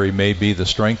secondary may be the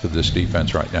strength of this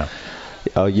defense right now?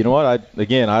 You know what?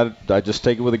 I just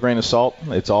take it with a grain of salt.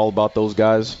 It's all about those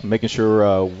guys, making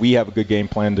sure we have a good game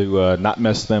plan to not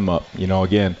mess them up.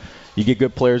 Again, you get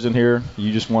good players in here,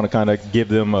 you just want to kind of give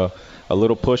them a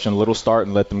little push and a little start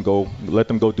and let them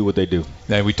go do what they do.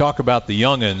 Now, we talk about the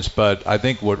youngins, but I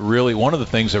think one of the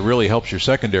things that really helps your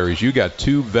secondary is you got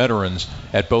two veterans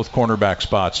at both cornerback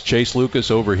spots. Chase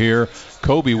Lucas over here,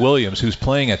 Kobe Williams, who's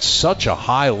playing at such a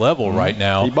high level right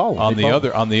now on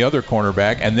the other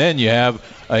cornerback, and then you have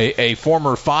a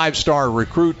former 5-star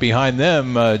recruit behind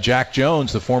them, Jack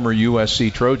Jones, the former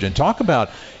USC Trojan. Talk about,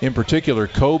 in particular,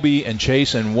 Kobe and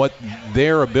Chase and what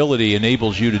their ability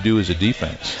enables you to do as a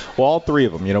defense. Well, all three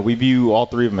of them, we view all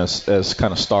three of them as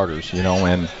kind of starters,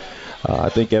 and I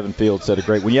think Evan Field said it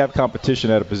great. When you have competition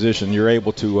at a position, you're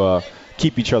able to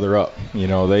keep each other up.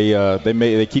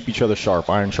 They keep each other sharp.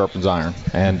 Iron sharpens iron,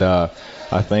 and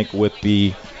I think with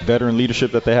the veteran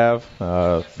leadership that they have,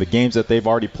 the games that they've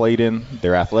already played in,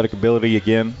 their athletic ability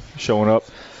again showing up,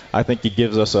 I think it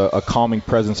gives us a calming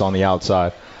presence on the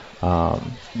outside.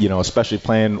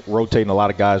 Especially rotating a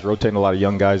lot of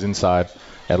young guys inside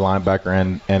at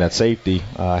linebacker and at safety.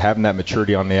 Having that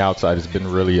maturity on the outside has been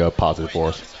really positive for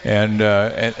us. And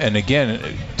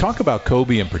again, talk about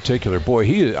Kobe in particular.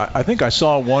 Boy, I think I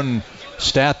saw one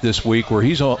stat this week where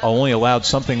he's only allowed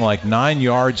something like 9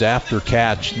 yards after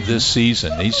catch this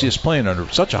season. He's just playing under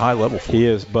such a high level for him. He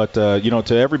is, but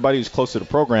to everybody who's close to the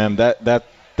program,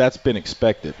 that's been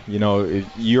expected. If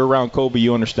you're around Kobe,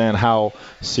 you understand how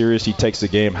serious he takes the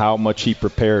game, how much he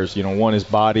prepares. His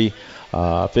body,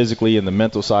 physically, and the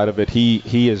mental side of it.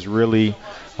 He is really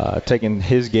taking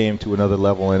his game to another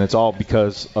level, and it's all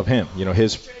because of him.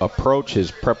 His approach, his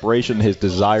preparation, his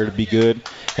desire to be good,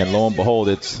 and lo and behold,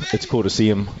 it's cool to see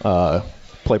him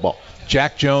play ball.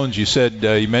 Jack Jones, you said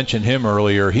you mentioned him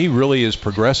earlier. He really is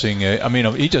progressing.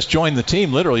 He just joined the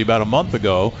team literally about a month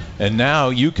ago, and now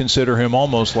you consider him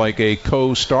almost like a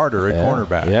co-starter at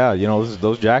cornerback. Yeah,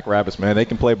 those Jackrabbits, man, they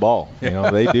can play ball.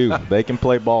 They do. They can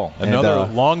play ball.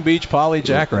 Another Long Beach Poly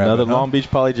Jackrabbit. Another Long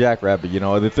Beach Poly Jackrabbit.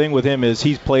 The thing with him is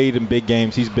he's played in big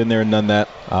games. He's been there and done that.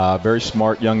 Very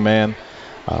smart young man.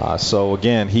 So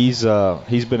again, he's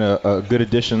been a good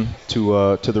addition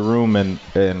to the room and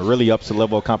really ups the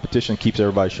level of competition, keeps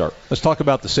everybody sharp. Let's talk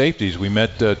about the safeties. We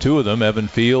met two of them, Evan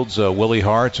Fields, Willie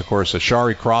Hartz, of course,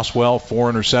 Ashari Crosswell,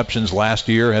 4 interceptions last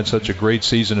year, had such a great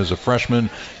season as a freshman.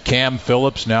 Cam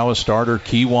Phillips, now a starter.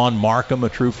 Kewan Markham, a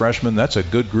true freshman. That's a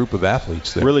good group of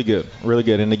athletes there. Really good, really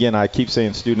good. And again, I keep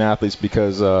saying student athletes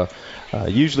because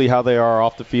usually how they are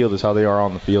off the field is how they are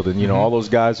on the field, and all those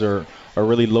guys are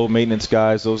really low maintenance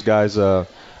guys. Those guys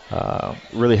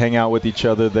really hang out with each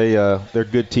other. They're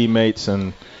good teammates,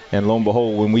 and lo and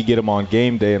behold, when we get them on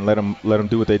game day and let them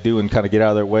do what they do and kind of get out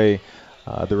of their way,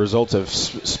 the results have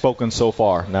spoken so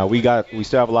far. Now we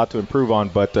still have a lot to improve on,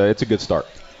 but it's a good start.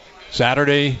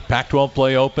 Saturday, Pac-12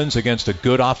 play opens against a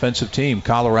good offensive team.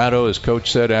 Colorado, as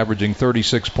Coach said, averaging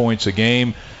 36 points a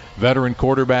game. Veteran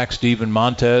quarterback Steven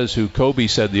Montez, who Kobe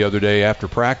said the other day after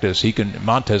practice,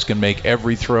 Montez can make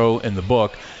every throw in the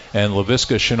book. And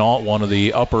Laviska Shenault, one of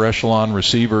the upper echelon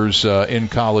receivers in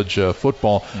college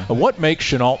football. Mm-hmm. What makes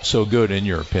Shenault so good, in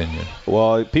your opinion?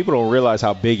 Well, people don't realize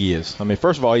how big he is.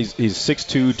 First of all, he's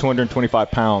 6'2",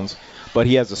 225 pounds, but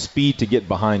he has the speed to get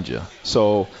behind you.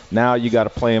 So now you got to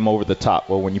play him over the top.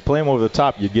 Well, when you play him over the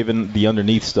top, you're giving the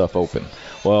underneath stuff open.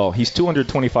 Well, he's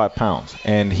 225 pounds,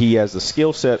 and he has the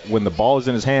skill set when the ball is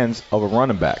in his hands of a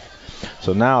running back.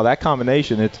 So now that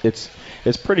combination,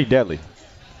 it's pretty deadly.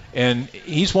 And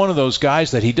he's one of those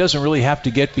guys that he doesn't really have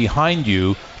to get behind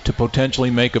you to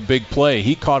potentially make a big play.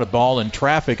 He caught a ball in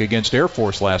traffic against Air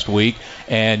Force last week,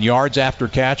 and yards after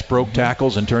catch, broke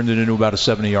tackles, and turned it into about a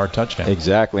 70-yard touchdown.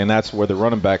 Exactly, and that's where the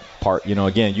running back part,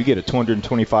 again, you get a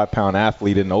 225-pound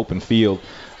athlete in the open field.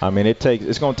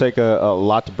 It's going to take a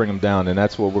lot to bring him down, and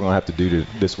that's what we're going to have to do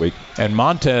this week. And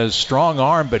Montez, strong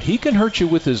arm, but he can hurt you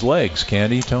with his legs,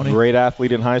 can't he, Tony? Great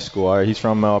athlete in high school. He's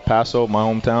from El Paso, my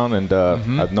hometown, and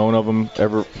I've known of him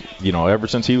ever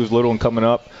since he was little and coming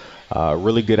up.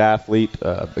 Really good athlete.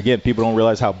 Again, people don't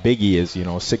realize how big he is.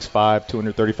 6'5",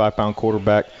 235-pound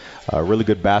quarterback. Really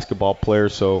good basketball player.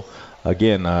 So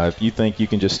again, if you think you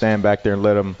can just stand back there and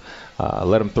let him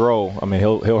throw, I mean,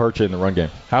 he'll hurt you in the run game.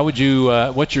 How would you?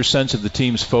 What's your sense of the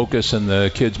team's focus and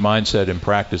the kids' mindset in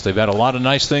practice? They've had a lot of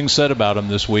nice things said about them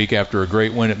this week after a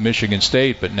great win at Michigan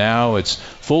State, but now it's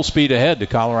full speed ahead to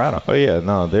Colorado. Oh yeah,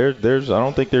 no, there's I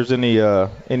don't think there's any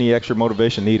extra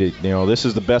motivation needed. You know, this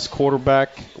is the best quarterback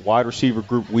wide receiver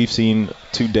group we've seen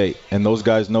to date, and those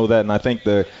guys know that. And I think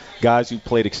the guys who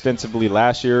played extensively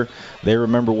last year, they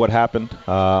remember what happened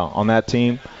on that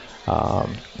team.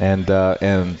 And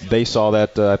they saw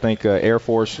that, I think Air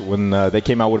Force, when they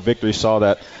came out with a victory, saw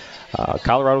that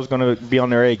Colorado's going to be on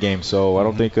their A game. So I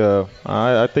don't think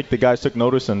I think the guys took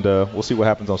notice, and we'll see what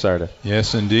happens on Saturday.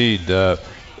 Yes, indeed.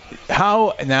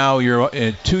 How now you're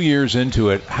 2 years into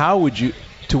it? How would you?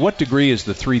 To what degree has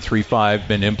the 3-3-5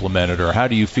 been implemented, or how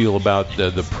do you feel about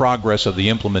the progress of the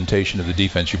implementation of the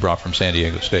defense you brought from San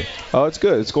Diego State? Oh, it's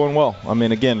good. It's going well. I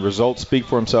mean, again, results speak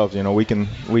for themselves. You know, we can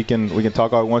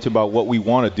talk all we want to about what we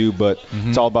want to do, but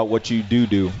it's all about what you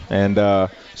do. And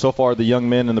so far, the young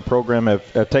men in the program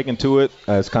have taken to it.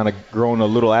 It's kind of grown a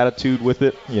little attitude with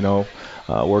it. You know.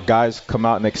 Where guys come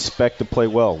out and expect to play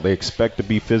well. They expect to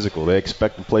be physical. They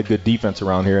expect to play good defense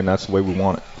around here, and that's the way we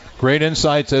want it. Great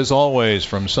insights, as always,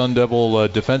 from Sun Devil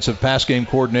defensive pass game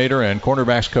coordinator and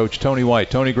cornerbacks coach Tony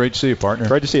White. Tony, great to see you, partner.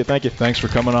 Great to see you. Thank you. Thanks for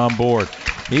coming on board.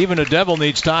 Even a devil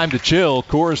needs time to chill.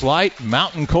 Coors Light,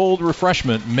 mountain cold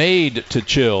refreshment made to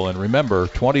chill. And remember,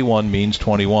 21 means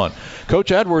 21.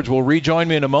 Coach Edwards will rejoin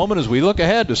me in a moment as we look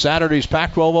ahead to Saturday's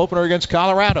Pac-12 opener against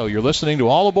Colorado. You're listening to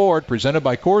All Aboard, presented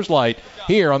by Coors Light,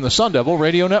 here on the Sun Devil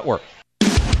Radio Network.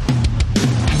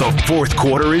 The fourth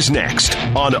quarter is next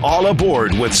on All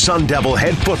Aboard with Sun Devil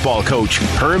head football coach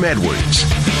Herm Edwards.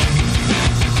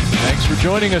 Thanks for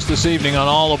joining us this evening on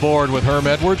All Aboard with Herm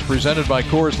Edwards, presented by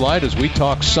Coors Light, as we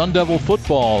talk Sun Devil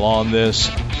football on this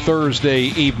Thursday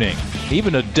evening.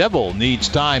 Even a devil needs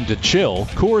time to chill.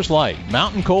 Coors Light,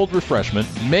 mountain cold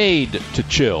refreshment made to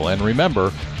chill. And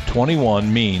remember,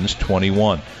 21 means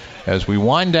 21. As we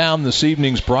wind down this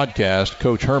evening's broadcast,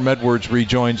 Coach Herm Edwards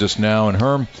rejoins us now. And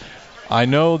Herm, I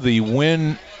know the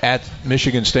win at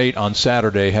Michigan State on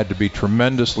Saturday had to be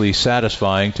tremendously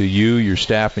satisfying to you, your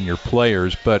staff, and your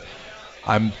players, but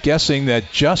I'm guessing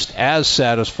that just as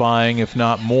satisfying, if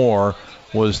not more,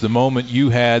 was the moment you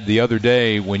had the other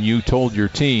day when you told your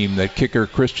team that kicker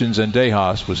Christian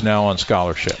Zendejas was now on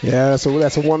scholarship. Yeah, so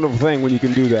that's a wonderful thing when you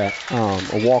can do that.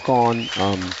 A walk-on,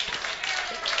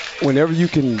 whenever you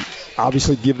can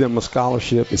obviously give them a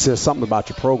scholarship, it says something about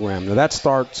your program. Now, that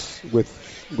starts with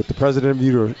the president of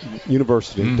the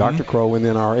university, Dr. Crow, and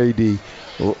then our AD,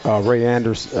 Ray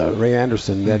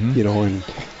Anderson. That you know, and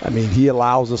I mean, he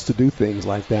allows us to do things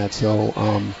like that. So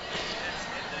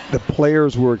the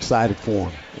players were excited for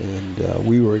him, and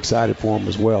we were excited for him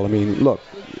as well. I mean, look,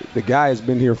 the guy has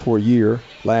been here for a year.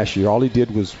 Last year, all he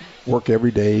did was work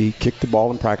every day, kick the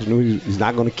ball in practice. Knew he's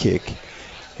not going to kick.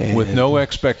 And with no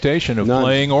expectation of none.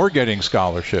 Playing or getting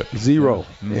scholarship. Zero.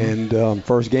 And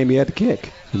first game he had to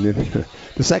kick. And then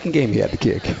the second game he had to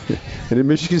kick. And in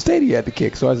Michigan State he had to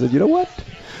kick. So I said, you know what?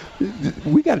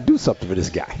 We got to do something for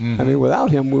this guy. I mean, without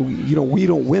him, we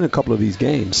don't win a couple of these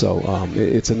games. So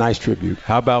it's a nice tribute.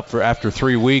 How about for after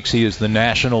 3 weeks, he is the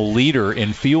national leader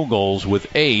in field goals with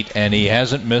 8, and he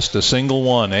hasn't missed a single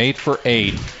one. 8 for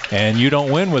 8. And you don't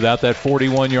win without that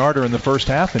 41-yarder in the first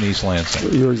half in East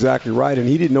Lansing. You're exactly right. And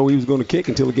he didn't know he was going to kick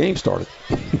until the game started.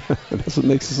 That's what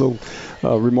makes it so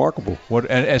remarkable.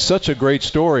 And such a great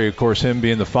story, of course, him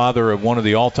being the father of one of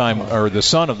the all-time, or the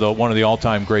son of one of the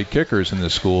all-time great kickers in the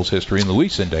school's history, in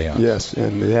Luis Zendejas. Yes,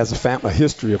 and it has a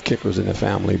history of kickers in the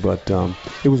family, but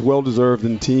it was well-deserved,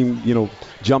 and the team,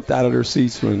 jumped out of their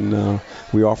seats when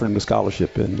we offered him the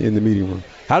scholarship in the meeting room.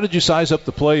 How did you size up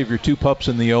the play of your two pups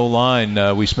in the O-line?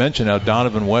 We mentioned how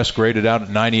Donovan West graded out at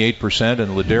 98%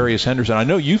 and Ladarius Henderson. I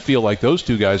know you feel like those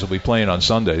two guys will be playing on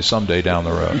Sunday someday down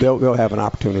the road. They'll have an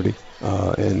opportunity,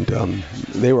 and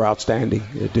they were outstanding.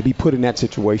 To be put in that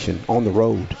situation on the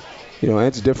road,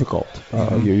 it's difficult.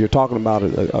 You're talking about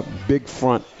a big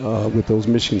front with those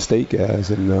Michigan State guys,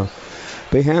 and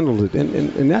they handled it,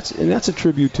 and that's a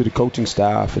tribute to the coaching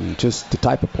staff and just the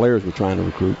type of players we're trying to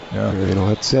recruit.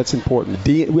 Yeah. That's important.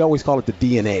 We always call it the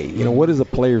DNA. What is a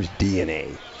player's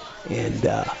DNA?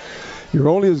 And you're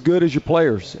only as good as your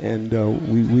players, and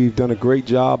we've done a great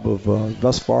job of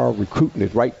thus far recruiting the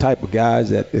right type of guys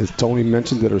that, as Tony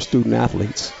mentioned, that are student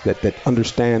athletes that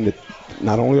understand that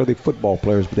not only are they football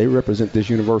players, but they represent this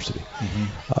university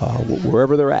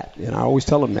wherever they're at. And I always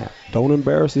tell them that. Don't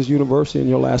embarrass this university in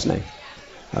your last name.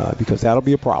 Because that'll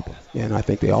be a problem, and I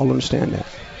think they all understand that.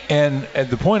 And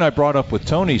the point I brought up with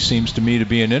Tony seems to me to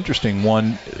be an interesting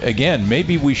one. Again,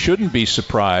 maybe we shouldn't be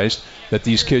surprised that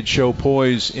these kids show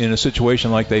poise in a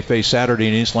situation like they face Saturday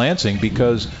in East Lansing,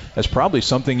 because that's probably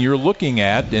something you're looking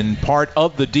at in part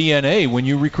of the DNA when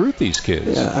you recruit these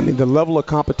kids. Yeah, I mean, the level of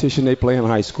competition they play in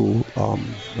high school,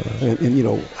 and you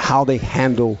know, how they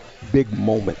handle big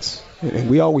moments. And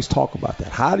we always talk about that.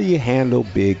 How do you handle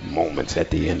big moments at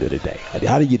the end of the day?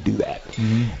 How do you do that?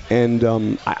 Mm-hmm.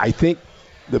 And I think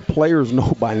the players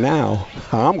know by now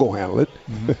how I'm going to handle it.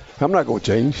 Mm-hmm. I'm not going to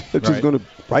change. It's just going to,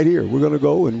 right here, we're going to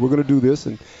go and we're going to do this.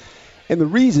 And the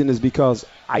reason is because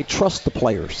I trust the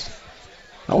players.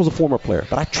 I was a former player,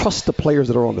 but I trust the players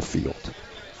that are on the field.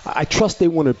 I trust they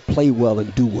want to play well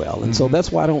and do well. And so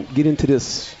that's why I don't get into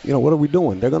this, you know, what are we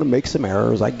doing? They're going to make some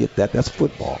errors. I get that. That's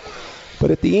football. But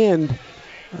at the end,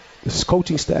 this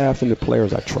coaching staff and the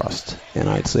players I trust. And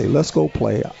I'd say, let's go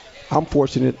play. I'm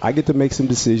fortunate. I get to make some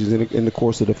decisions in the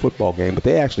course of the football game, but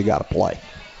they actually got to play.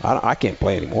 I can't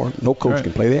play anymore. No coach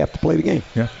can play. They have to play the game.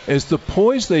 Yeah. Is the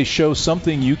poise they show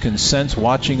something you can sense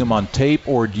watching them on tape,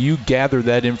 or do you gather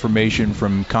that information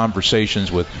from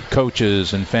conversations with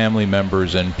coaches and family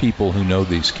members and people who know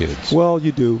these kids? Well,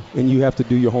 you do, and you have to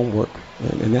do your homework,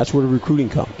 and that's where the recruiting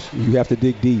comes. You have to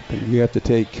dig deep, and you have to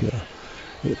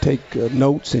take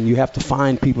notes, and you have to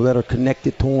find people that are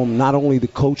connected to them, not only the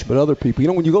coach but other people. You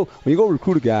know, when you go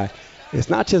recruit a guy,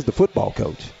 it's not just the football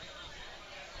coach.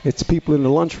 It's the people in the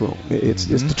lunchroom. It's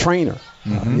the trainer.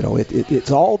 You know, it's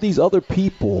all these other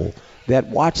people that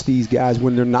watch these guys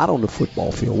when they're not on the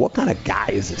football field. What kind of guy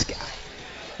is this guy?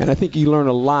 And I think you learn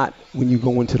a lot when you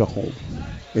go into the home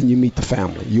and you meet the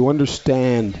family. You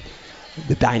understand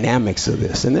the dynamics of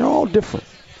this, and they're all different.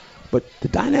 But the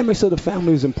dynamics of the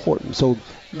family is important. So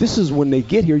this is when they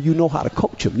get here, you know how to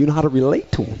coach them. You know how to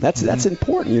relate to them. That's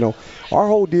important. You know, our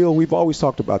whole deal, we've always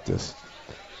talked about this,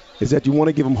 is that you want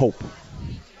to give them hope.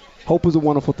 Hope is a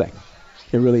wonderful thing.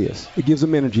 It really is. It gives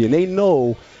them energy. And they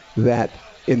know that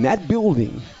in that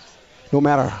building, no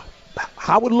matter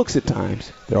how it looks at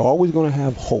times, they're always going to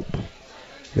have hope.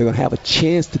 They're going to have a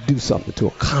chance to do something, to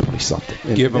accomplish something.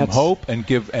 And give them hope and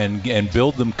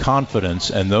build them confidence,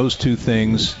 and those two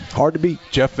things hard to beat.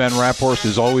 Jeff Van Raphorst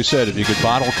has always said, if you could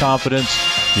bottle confidence,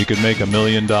 you could make $1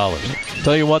 million.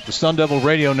 Tell you what, the Sun Devil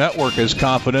Radio Network is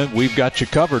confident. We've got you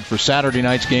covered for Saturday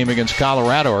night's game against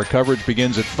Colorado. Our coverage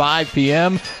begins at 5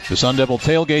 p.m. The Sun Devil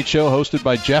Tailgate Show, hosted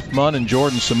by Jeff Munn and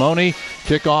Jordan Simone.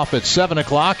 Kickoff at 7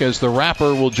 o'clock as the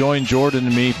Rapper will join Jordan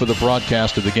and me for the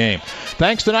broadcast of the game.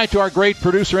 Thanks tonight to our great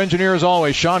producer-engineer, as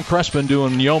always, Sean Crespin,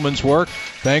 doing yeoman's work.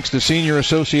 Thanks to Senior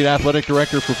Associate Athletic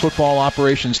Director for Football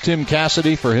Operations, Tim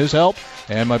Cassidy, for his help.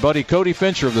 And my buddy Cody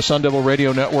Fincher of the Sun Devil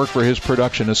Radio Network for his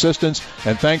production assistance.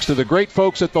 And thanks to the great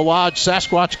folks at the Lodge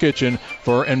Sasquatch Kitchen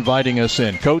for inviting us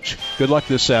in. Coach, good luck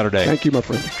this Saturday. Thank you, my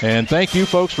friend. And thank you,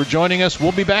 folks, for joining us.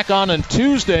 We'll be back on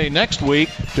Tuesday next week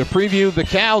to preview the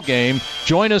Cal game.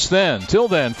 Join us then. Till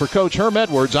then, for Coach Herm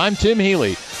Edwards, I'm Tim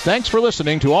Healy. Thanks for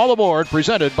listening to All Aboard,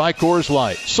 presented by Coors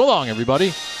Light. So long,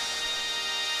 everybody.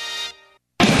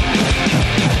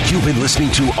 You've been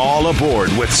listening to All Aboard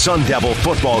with Sun Devil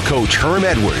football coach Herm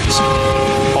Edwards.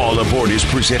 All Aboard is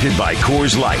presented by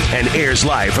Coors Light and airs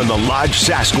live from the Lodge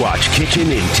Sasquatch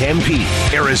Kitchen in Tempe.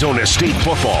 Arizona State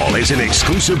football is an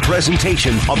exclusive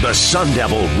presentation of the Sun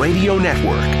Devil Radio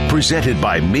Network, presented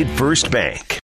by MidFirst Bank.